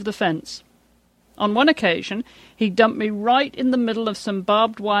side of the fence. On one occasion, he dumped me right in the middle of some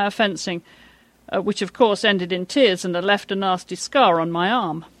barbed wire fencing, which of course ended in tears and left a nasty scar on my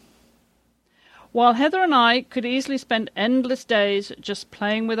arm. While Heather and I could easily spend endless days just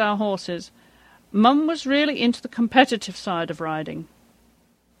playing with our horses, Mum was really into the competitive side of riding.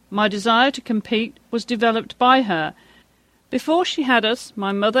 My desire to compete was developed by her. Before she had us,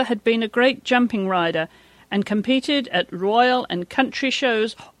 my mother had been a great jumping rider and competed at royal and country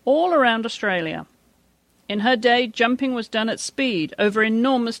shows all around Australia. In her day, jumping was done at speed over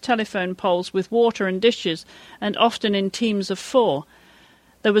enormous telephone poles with water and dishes, and often in teams of 4.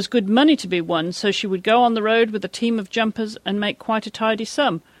 There was good money to be won, so she would go on the road with a team of jumpers and make quite a tidy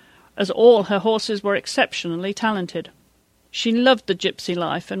sum, as all her horses were exceptionally talented. She loved the gypsy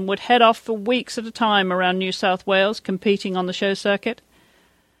life and would head off for weeks at a time around New South Wales competing on the show circuit.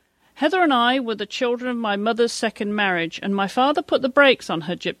 Heather and I were the children of my mother's second marriage, and my father put the brakes on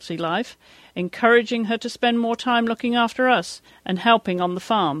her gypsy life, encouraging her to spend more time looking after us and helping on the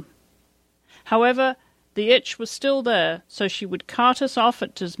farm. However, the itch was still there, so she would cart us off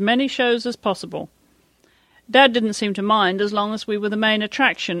at as many shows as possible. Dad didn't seem to mind as long as we were the main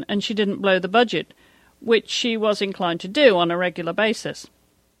attraction and she didn't blow the budget, which she was inclined to do on a regular basis.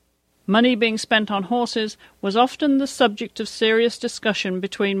 Money being spent on horses was often the subject of serious discussion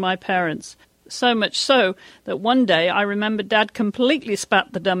between my parents, so much so that one day I remember Dad completely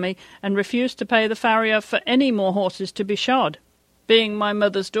spat the dummy and refused to pay the farrier for any more horses to be shod. Being my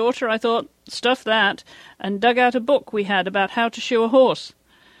mother's daughter, I thought, stuff that, and dug out a book we had about how to shoe a horse.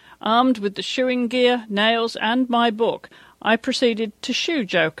 Armed with the shoeing gear, nails, and my book, I proceeded to shoe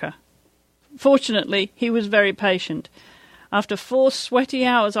Joker. Fortunately, he was very patient. After 4 sweaty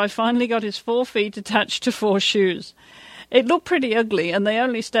hours, I finally got his 4 feet attached to 4 shoes. It looked pretty ugly, and they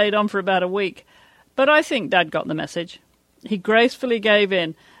only stayed on for about a week, but I think Dad got the message. He gracefully gave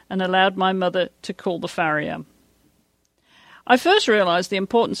in and allowed my mother to call the farrier. I first realised the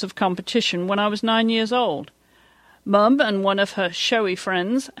importance of competition when I was 9 years old. Mum and one of her showy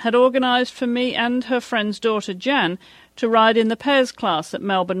friends had organised for me and her friend's daughter Jan to ride in the pairs class at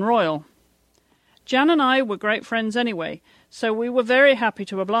Melbourne Royal. Jan and I were great friends anyway, so we were very happy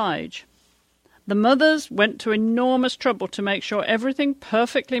to oblige. The mothers went to enormous trouble to make sure everything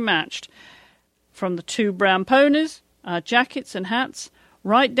perfectly matched, from the 2 brown ponies, our jackets and hats,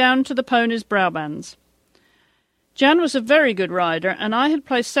 right down to the ponies' brow bands. Jan was a very good rider, and I had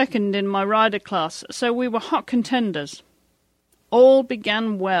placed second in my rider class, so we were hot contenders. All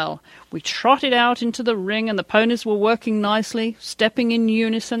began well. We trotted out into the ring, and the ponies were working nicely, stepping in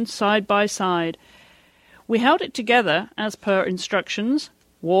unison, side by side. We held it together, as per instructions,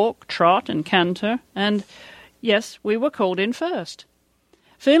 walk, trot, and canter, and, yes, we were called in first.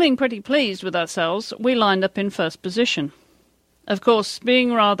 Feeling pretty pleased with ourselves, we lined up in first position. Of course,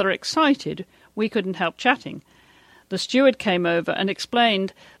 being rather excited, we couldn't help chatting. The steward came over and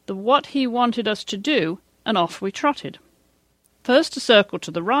explained what he wanted us to do, and off we trotted. First a circle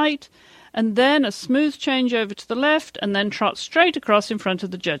to the right, and then a smooth change over to the left, and then trot straight across in front of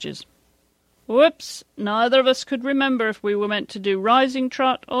the judges. Whoops! Neither of us could remember if we were meant to do rising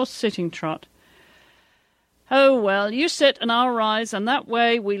trot or sitting trot. Oh, well, you sit and I'll rise, and that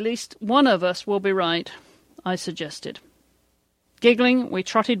way at least one of us will be right, I suggested. Giggling, we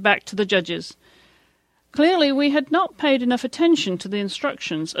trotted back to the judges. Clearly we had not paid enough attention to the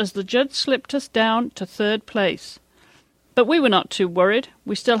instructions, as the judge slipped us down to 3rd place. But we were not too worried.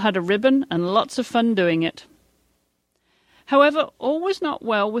 We still had a ribbon and lots of fun doing it. However, all was not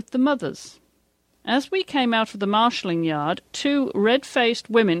well with the mothers. As we came out of the marshalling yard, 2 red-faced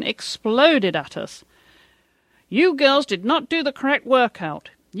women exploded at us. "You girls did not do the correct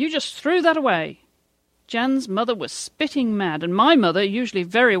workout. You just threw that away." Jan's mother was spitting mad, and my mother, usually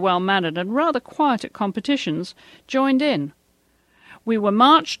very well-mannered and rather quiet at competitions, joined in. We were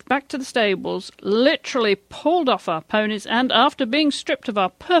marched back to the stables, literally pulled off our ponies, and, after being stripped of our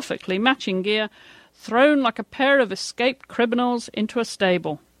perfectly matching gear, thrown like a pair of escaped criminals into a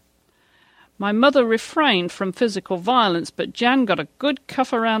stable. My mother refrained from physical violence, but Jan got a good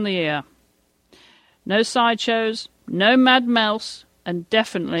cuff around the ear. No sideshows, no mad mouse, and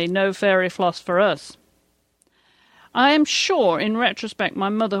definitely no fairy floss for us. I am sure, in retrospect, my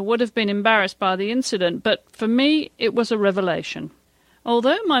mother would have been embarrassed by the incident, but for me it was a revelation.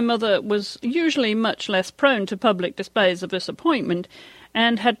 Although my mother was usually much less prone to public displays of disappointment,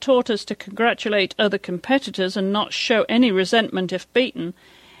 and had taught us to congratulate other competitors and not show any resentment if beaten,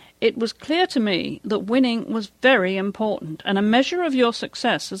 it was clear to me that winning was very important, and a measure of your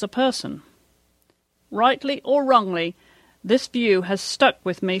success as a person. Rightly or wrongly, this view has stuck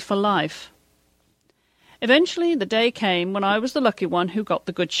with me for life. Eventually the day came when I was the lucky one who got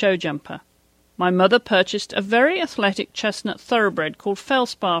the good show jumper. My mother purchased a very athletic chestnut thoroughbred called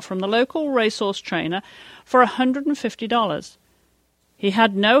Felspar from the local racehorse trainer for $150. He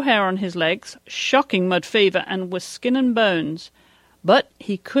had no hair on his legs, shocking mud fever, and was skin and bones. But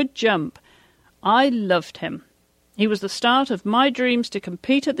he could jump. I loved him. He was the start of my dreams to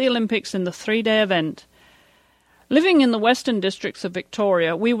compete at the Olympics in the 3-day event. Living in the western districts of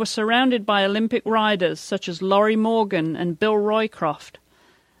Victoria, we were surrounded by Olympic riders such as Laurie Morgan and Bill Roycroft.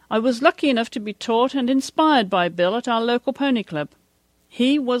 I was lucky enough to be taught and inspired by Bill at our local pony club.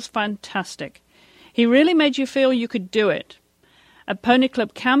 He was fantastic. He really made you feel you could do it. At pony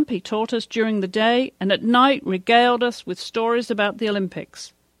club camp he taught us during the day, and at night regaled us with stories about the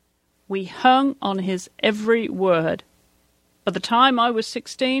Olympics. We hung on his every word. By the time I was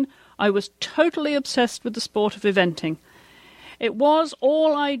 16, I was totally obsessed with the sport of eventing. It was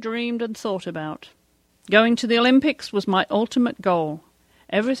all I dreamed and thought about. Going to the Olympics was my ultimate goal.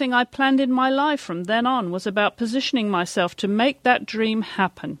 Everything I planned in my life from then on was about positioning myself to make that dream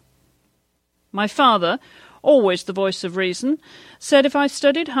happen. My father, always the voice of reason, said if I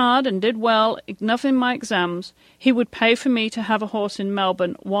studied hard and did well enough in my exams, he would pay for me to have a horse in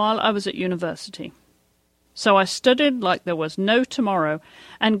Melbourne while I was at university. So I studied like there was no tomorrow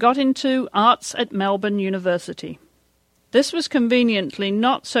and got into arts at Melbourne University. This was conveniently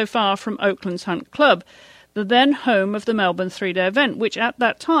not so far from Oakland's Hunt Club, the then home of the Melbourne 3-day event, which at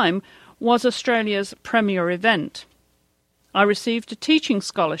that time was Australia's premier event. I received a teaching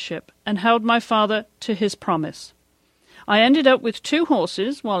scholarship and held my father to his promise. I ended up with 2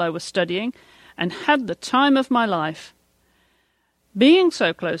 horses while I was studying and had the time of my life. Being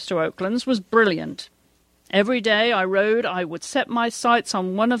so close to Oakland's was brilliant. Every day I rode, I would set my sights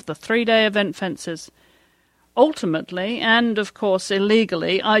on one of the 3-day event fences. Ultimately, and of course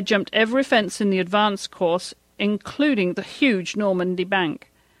illegally, I jumped every fence in the advanced course, including the huge Normandy bank.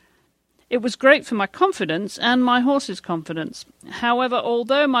 It was great for my confidence and my horse's confidence. However,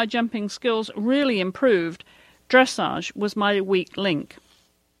 although my jumping skills really improved, dressage was my weak link.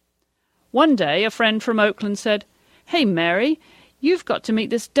 One day a friend from Oakland said, "Hey Mary, you've got to meet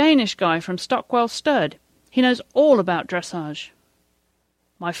this Danish guy from Stockwell Stud. He knows all about dressage."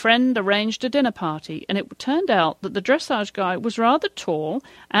 My friend arranged a dinner party, and it turned out that the dressage guy was rather tall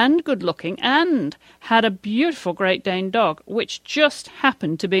and good-looking and had a beautiful Great Dane dog, which just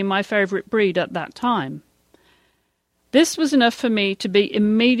happened to be my favourite breed at that time. This was enough for me to be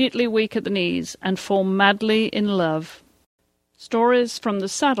immediately weak at the knees and fall madly in love. Stories from the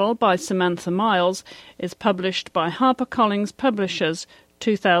Saddle by Samantha Miles is published by HarperCollins Publishers,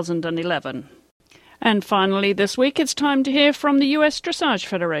 2011. And finally, this week, it's time to hear from the US Dressage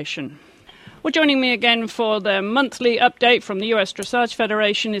Federation. Well, joining me again for the monthly update from the US Dressage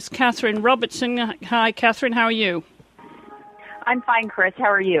Federation is Catherine Robertson. Hi, Catherine, how are you? I'm fine, Chris.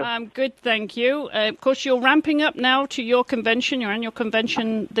 How are you? I'm good, thank you. Of course, you're ramping up now to your convention, your annual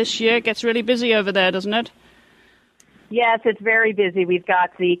convention this year. It gets really busy over there, doesn't it? Yes, it's very busy. We've got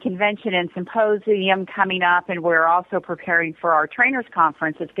the convention and symposium coming up, and we're also preparing for our trainers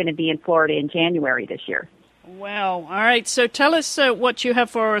conference. It's going to be in Florida in January this year. Well, all right. So tell us what you have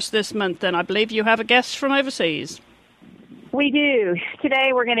for us this month, then. I believe you have a guest from overseas. We do.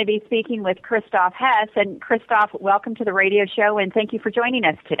 Today we're going to be speaking with Christoph Hess. And Christoph, welcome to the radio show, and thank you for joining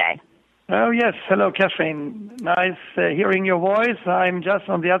us today. Oh, yes. Hello, Catherine. Nice hearing your voice. I'm just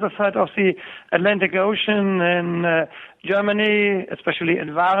on the other side of the Atlantic Ocean in Germany, especially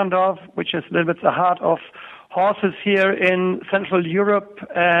in Warendorf, which is a little bit the heart of horses here in Central Europe.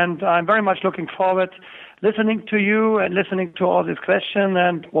 And I'm very much looking forward listening to you and listening to all these questions.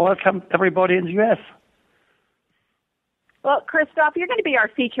 And welcome everybody in the U.S. Well, Christoph, you're going to be our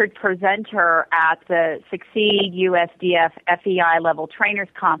featured presenter at the Succeed USDF FEI Level Trainers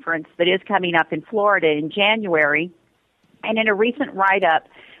Conference that is coming up in Florida in January. And in a recent write-up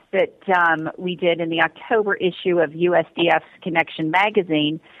that we did in the October issue of USDF's Connection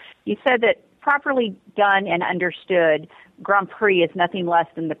magazine, you said that properly done and understood, Grand Prix is nothing less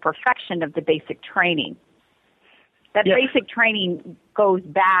than the perfection of the basic training. That Yes. basic training goes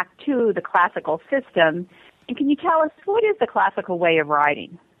back to the classical system. And can you tell us, what is the classical way of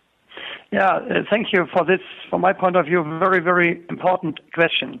riding? Yeah, thank you for this, from my point of view, very, very important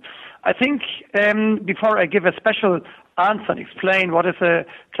question. I think before I give a special answer and explain what is a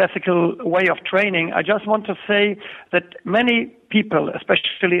classical way of training, I just want to say that many people,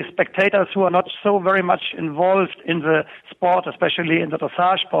 especially spectators who are not so very much involved in the sport, especially in the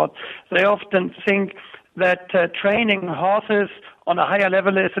dressage sport, they often think that training horses on a higher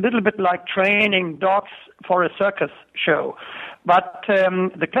level is a little bit like training dogs for a circus show. But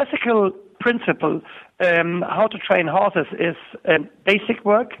the classical principle how to train horses is basic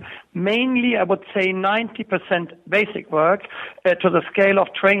work, mainly I would say 90% basic work to the scale of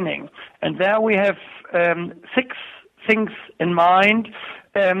training. And there we have 6 things in mind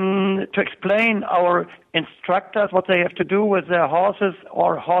to explain our instructors what they have to do with their horses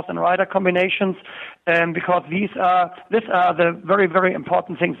or horse and rider combinations, because these are the very, very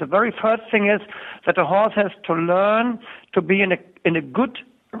important things. The very first thing is that a horse has to learn to be in a good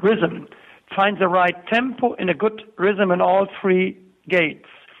rhythm, find the right tempo in a good rhythm in all 3 gaits.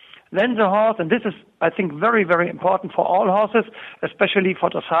 Then the horse, and this is, I think, very, very important for all horses, especially for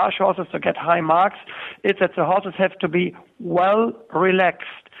dressage horses to get high marks, is that the horses have to be well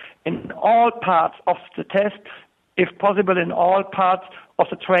relaxed in all parts of the test, if possible in all parts of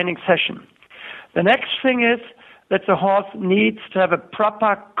the training session. The next thing is that the horse needs to have a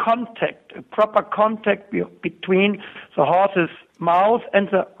proper contact between the horse's mouth and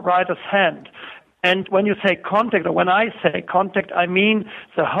the rider's hand. And when you say contact, or when I say contact, I mean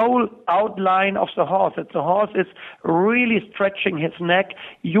the whole outline of the horse. That the horse is really stretching his neck,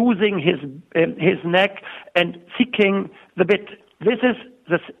 using his neck, and seeking the bit. This is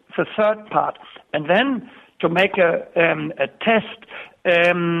the third part. And then to make a test,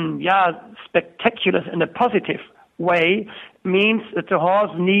 spectacular in a positive way, means that the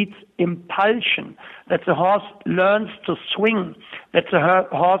horse needs impulsion, that the horse learns to swing, that the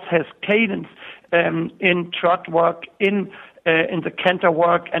horse has cadence in trot work, in the canter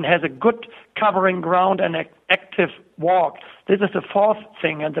work, and has a good covering ground and active walk. This is the 4th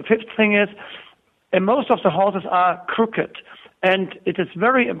thing. And the 5th thing is most of the horses are crooked. And it is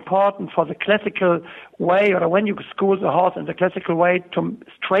very important for the classical way, or when you school the horse in the classical way, to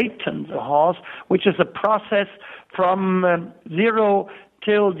straighten the horse, which is a process from 0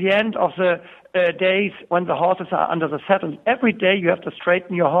 till the end of the days when the horses are under the saddle. Every day you have to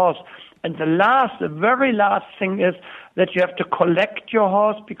straighten your horse. And the very last thing is that you have to collect your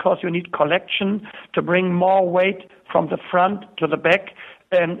horse, because you need collection to bring more weight from the front to the back.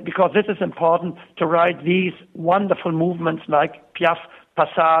 Because this is important to ride these wonderful movements like piaffe,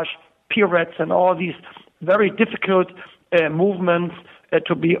 passage, pirouettes, and all these very difficult movements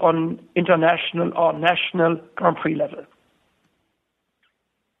to be on international or national Grand Prix level.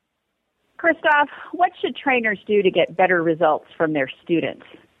 Christoph, what should trainers do to get better results from their students?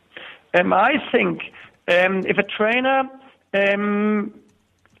 I think if a trainer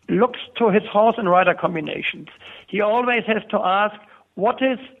looks to his horse and rider combinations, he always has to ask, what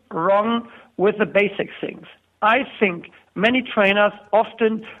is wrong with the basic things? I think many trainers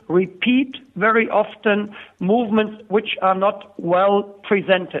often repeat very often movements which are not well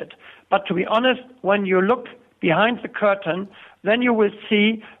presented. But to be honest, when you look behind the curtain, then you will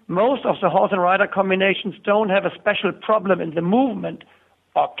see most of the horse and rider combinations don't have a special problem in the movement.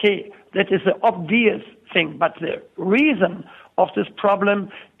 Okay, that is the obvious thing, but the reason of this problem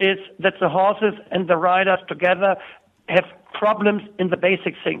is that the horses and the riders together have problems in the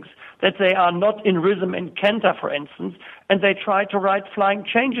basic things, that they are not in rhythm and canter, for instance, and they try to ride flying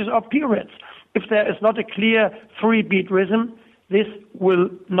changes or periods. If there is not a clear 3-beat rhythm, this will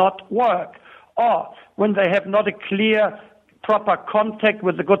not work. Or when they have not a clear proper contact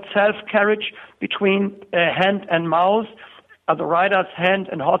with a good self-carriage between hand and mouth, the rider's hand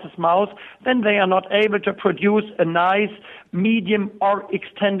and horse's mouth, then they are not able to produce a nice medium or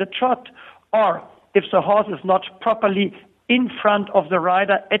extended trot. Or if the horse is not properly in front of the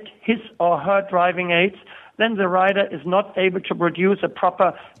rider at his or her driving aids, then the rider is not able to produce a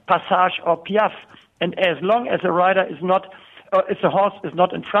proper passage or piaffe. And as long as the rider is not, if the horse is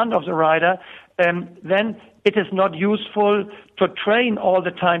not in front of the rider, then it is not useful to train all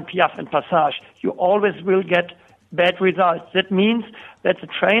the time piaffe and passage. You always will get bad results. That means that the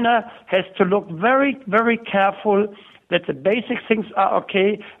trainer has to look very, very careful that the basic things are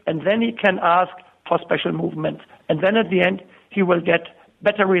okay, and then he can ask for special movements. And then at the end, he will get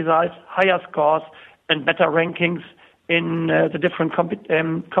better results, higher scores, and better rankings in the different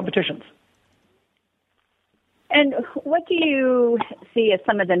competitions. And what do you see as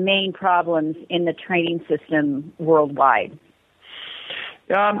some of the main problems in the training system worldwide?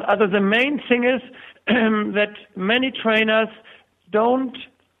 The main thing is that many trainers don't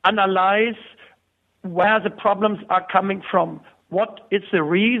analyze where the problems are coming from, what is the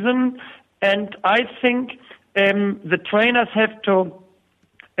reason, and I think the trainers have to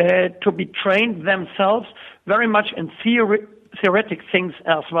be trained themselves very much in theoretic things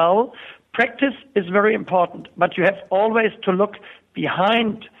as well. Practice is very important, but you have always to look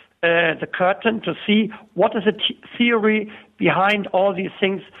behind the curtain to see what is the theory behind all these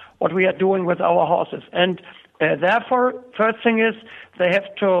things, what we are doing with our horses. And therefore, first thing is they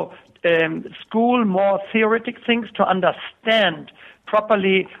have to school more theoretic things to understand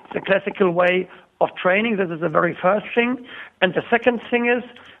properly the classical way of training. This is the very first thing. And the second thing is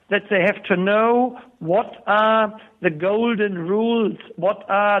that they have to know what are the golden rules, what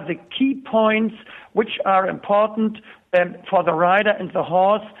are the key points which are important for the rider and the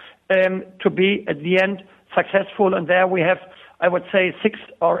horse to be, at the end, successful. And there we have, I would say, 6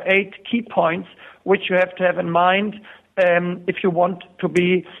 or 8 key points which you have to have in mind if you want to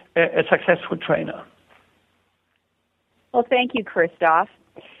be a successful trainer. Well, thank you, Christoph.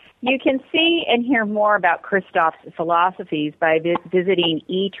 You can see and hear more about Christoph's philosophies by visiting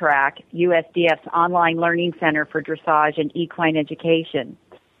eTrack, USDF's online learning center for dressage and equine education.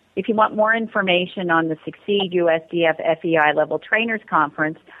 If you want more information on the Succeed USDF FEI Level Trainers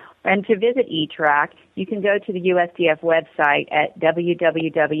Conference and to visit eTrack, you can go to the USDF website at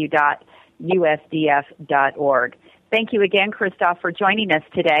www.usdf.org. Thank you again, Christoph, for joining us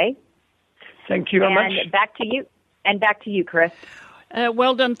today. Thank you very much. And back to you, Chris.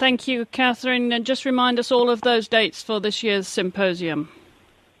 Well done. Thank you, Catherine. And just remind us all of those dates for this year's symposium.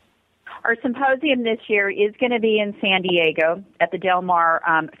 Our symposium this year is going to be in San Diego at the Del Mar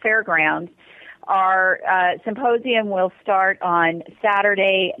Fairgrounds. Our symposium will start on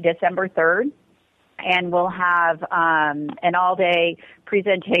Saturday, December 3rd, and we'll have an all-day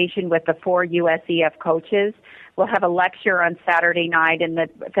presentation with the 4 USDF coaches. We'll have a lecture on Saturday night, and the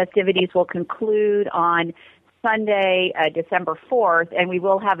festivities will conclude on Sunday, December 4th, and we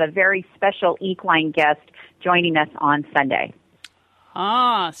will have a very special equine guest joining us on Sunday.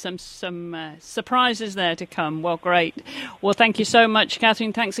 Some surprises there to come. Well, great. Well, thank you so much,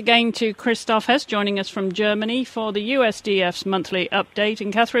 Catherine. Thanks again to Christoph Hess joining us from Germany for the USDF's monthly update.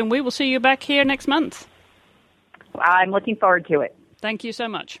 And Catherine, we will see you back here next month. I'm looking forward to it. Thank you so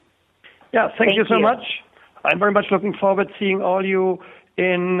much. Yeah, thank you so much. I'm very much looking forward to seeing all you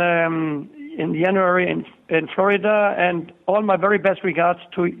in January in Florida, and all my very best regards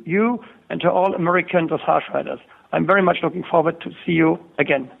to you and to all American dressage riders. I'm very much looking forward to see you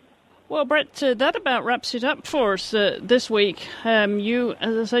again. Well, Brett, that about wraps it up for us this week. You,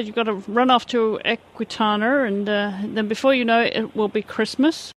 as I said, you've got to run off to Equitana, and then before you know it, it will be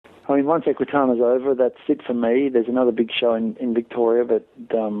Christmas. I mean, once Equitana's over, that's it for me. There's another big show in Victoria, but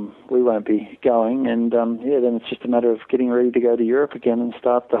we won't be going. And, then it's just a matter of getting ready to go to Europe again and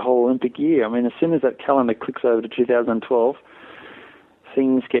start the whole Olympic year. I mean, as soon as that calendar clicks over to 2012,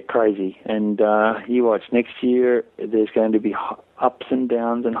 things get crazy. And you watch, next year there's going to be ups and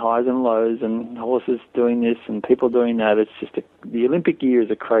downs and highs and lows and horses doing this and people doing that. It's just the Olympic year is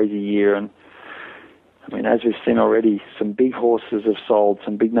a crazy year. And I mean, as we've seen already, some big horses have sold,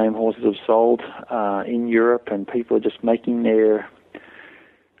 some big-name horses have sold in Europe, and people are just making their,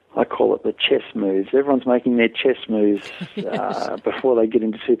 I call it the chess moves. Everyone's making their chess moves before they get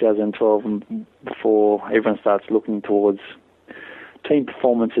into 2012 and before everyone starts looking towards team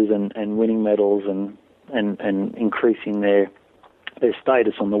performances and winning medals and increasing their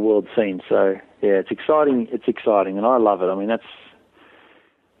status on the world scene. So, yeah, it's exciting, and I love it. I mean,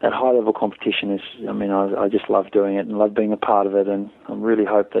 that high-level competition is, I mean, I just love doing it and love being a part of it, and I really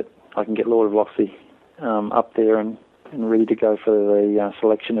hope that I can get Lord of Loxley up there and ready to go for the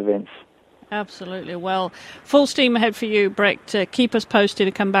selection events. Absolutely. Well, full steam ahead for you, Brett. Keep us posted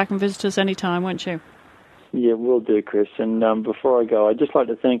and come back and visit us anytime, won't you? Yeah, will do, Chris. And before I go, I'd just like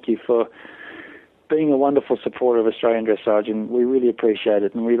to thank you for being a wonderful supporter of Australian dressage, and we really appreciate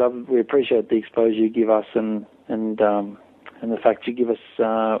it. And we appreciate the exposure you give us and the fact you give us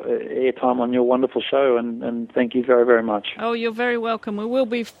airtime on your wonderful show, and thank you very, very much. Oh, you're very welcome. We will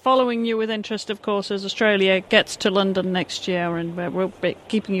be following you with interest, of course, as Australia gets to London next year, and we'll be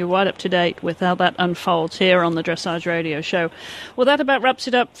keeping you right up to date with how that unfolds here on the Dressage Radio Show. Well, that about wraps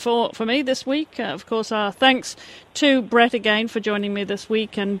it up for me this week. Of course, our thanks to Brett again for joining me this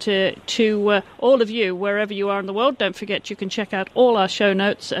week, and to all of you, wherever you are in the world. Don't forget you can check out all our show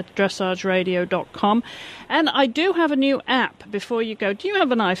notes at dressageradio.com. And I do have a new app before you go. Do you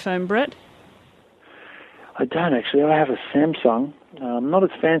have an iPhone, Brett? I don't, actually. I have a Samsung. I'm not as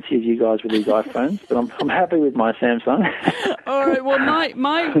fancy as you guys with these iPhones, but I'm happy with my Samsung. All right. Well,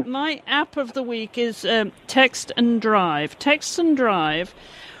 my app of the week is Text and Drive. Text and Drive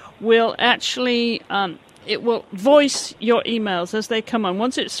will actually it will voice your emails as they come on.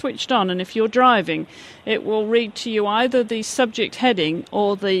 Once it's switched on, and if you're driving, it will read to you either the subject heading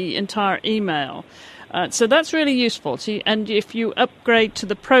or the entire email. So that's really useful. And if you upgrade to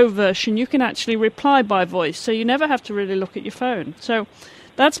the Pro version, you can actually reply by voice, so you never have to really look at your phone. So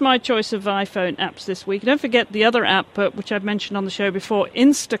that's my choice of iPhone apps this week. Don't forget the other app, which I've mentioned on the show before,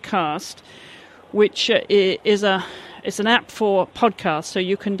 Instacast, which is an app for podcasts, so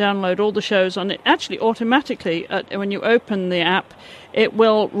you can download all the shows on it. Actually, automatically, when you open the app, it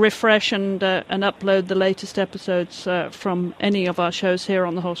will refresh and upload the latest episodes from any of our shows here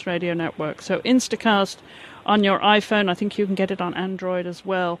on the Horse Radio Network. So Instacast on your iPhone. I think you can get it on Android as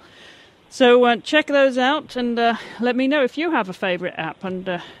well. So check those out, and let me know if you have a favourite app,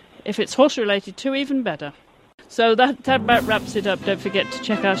 and if it's horse-related too, even better. So that about wraps it up. Don't forget to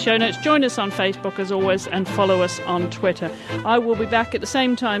check our show notes. Join us on Facebook as always, and follow us on Twitter. I will be back at the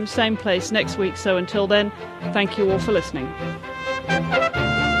same time, same place next week. So until then, thank you all for listening.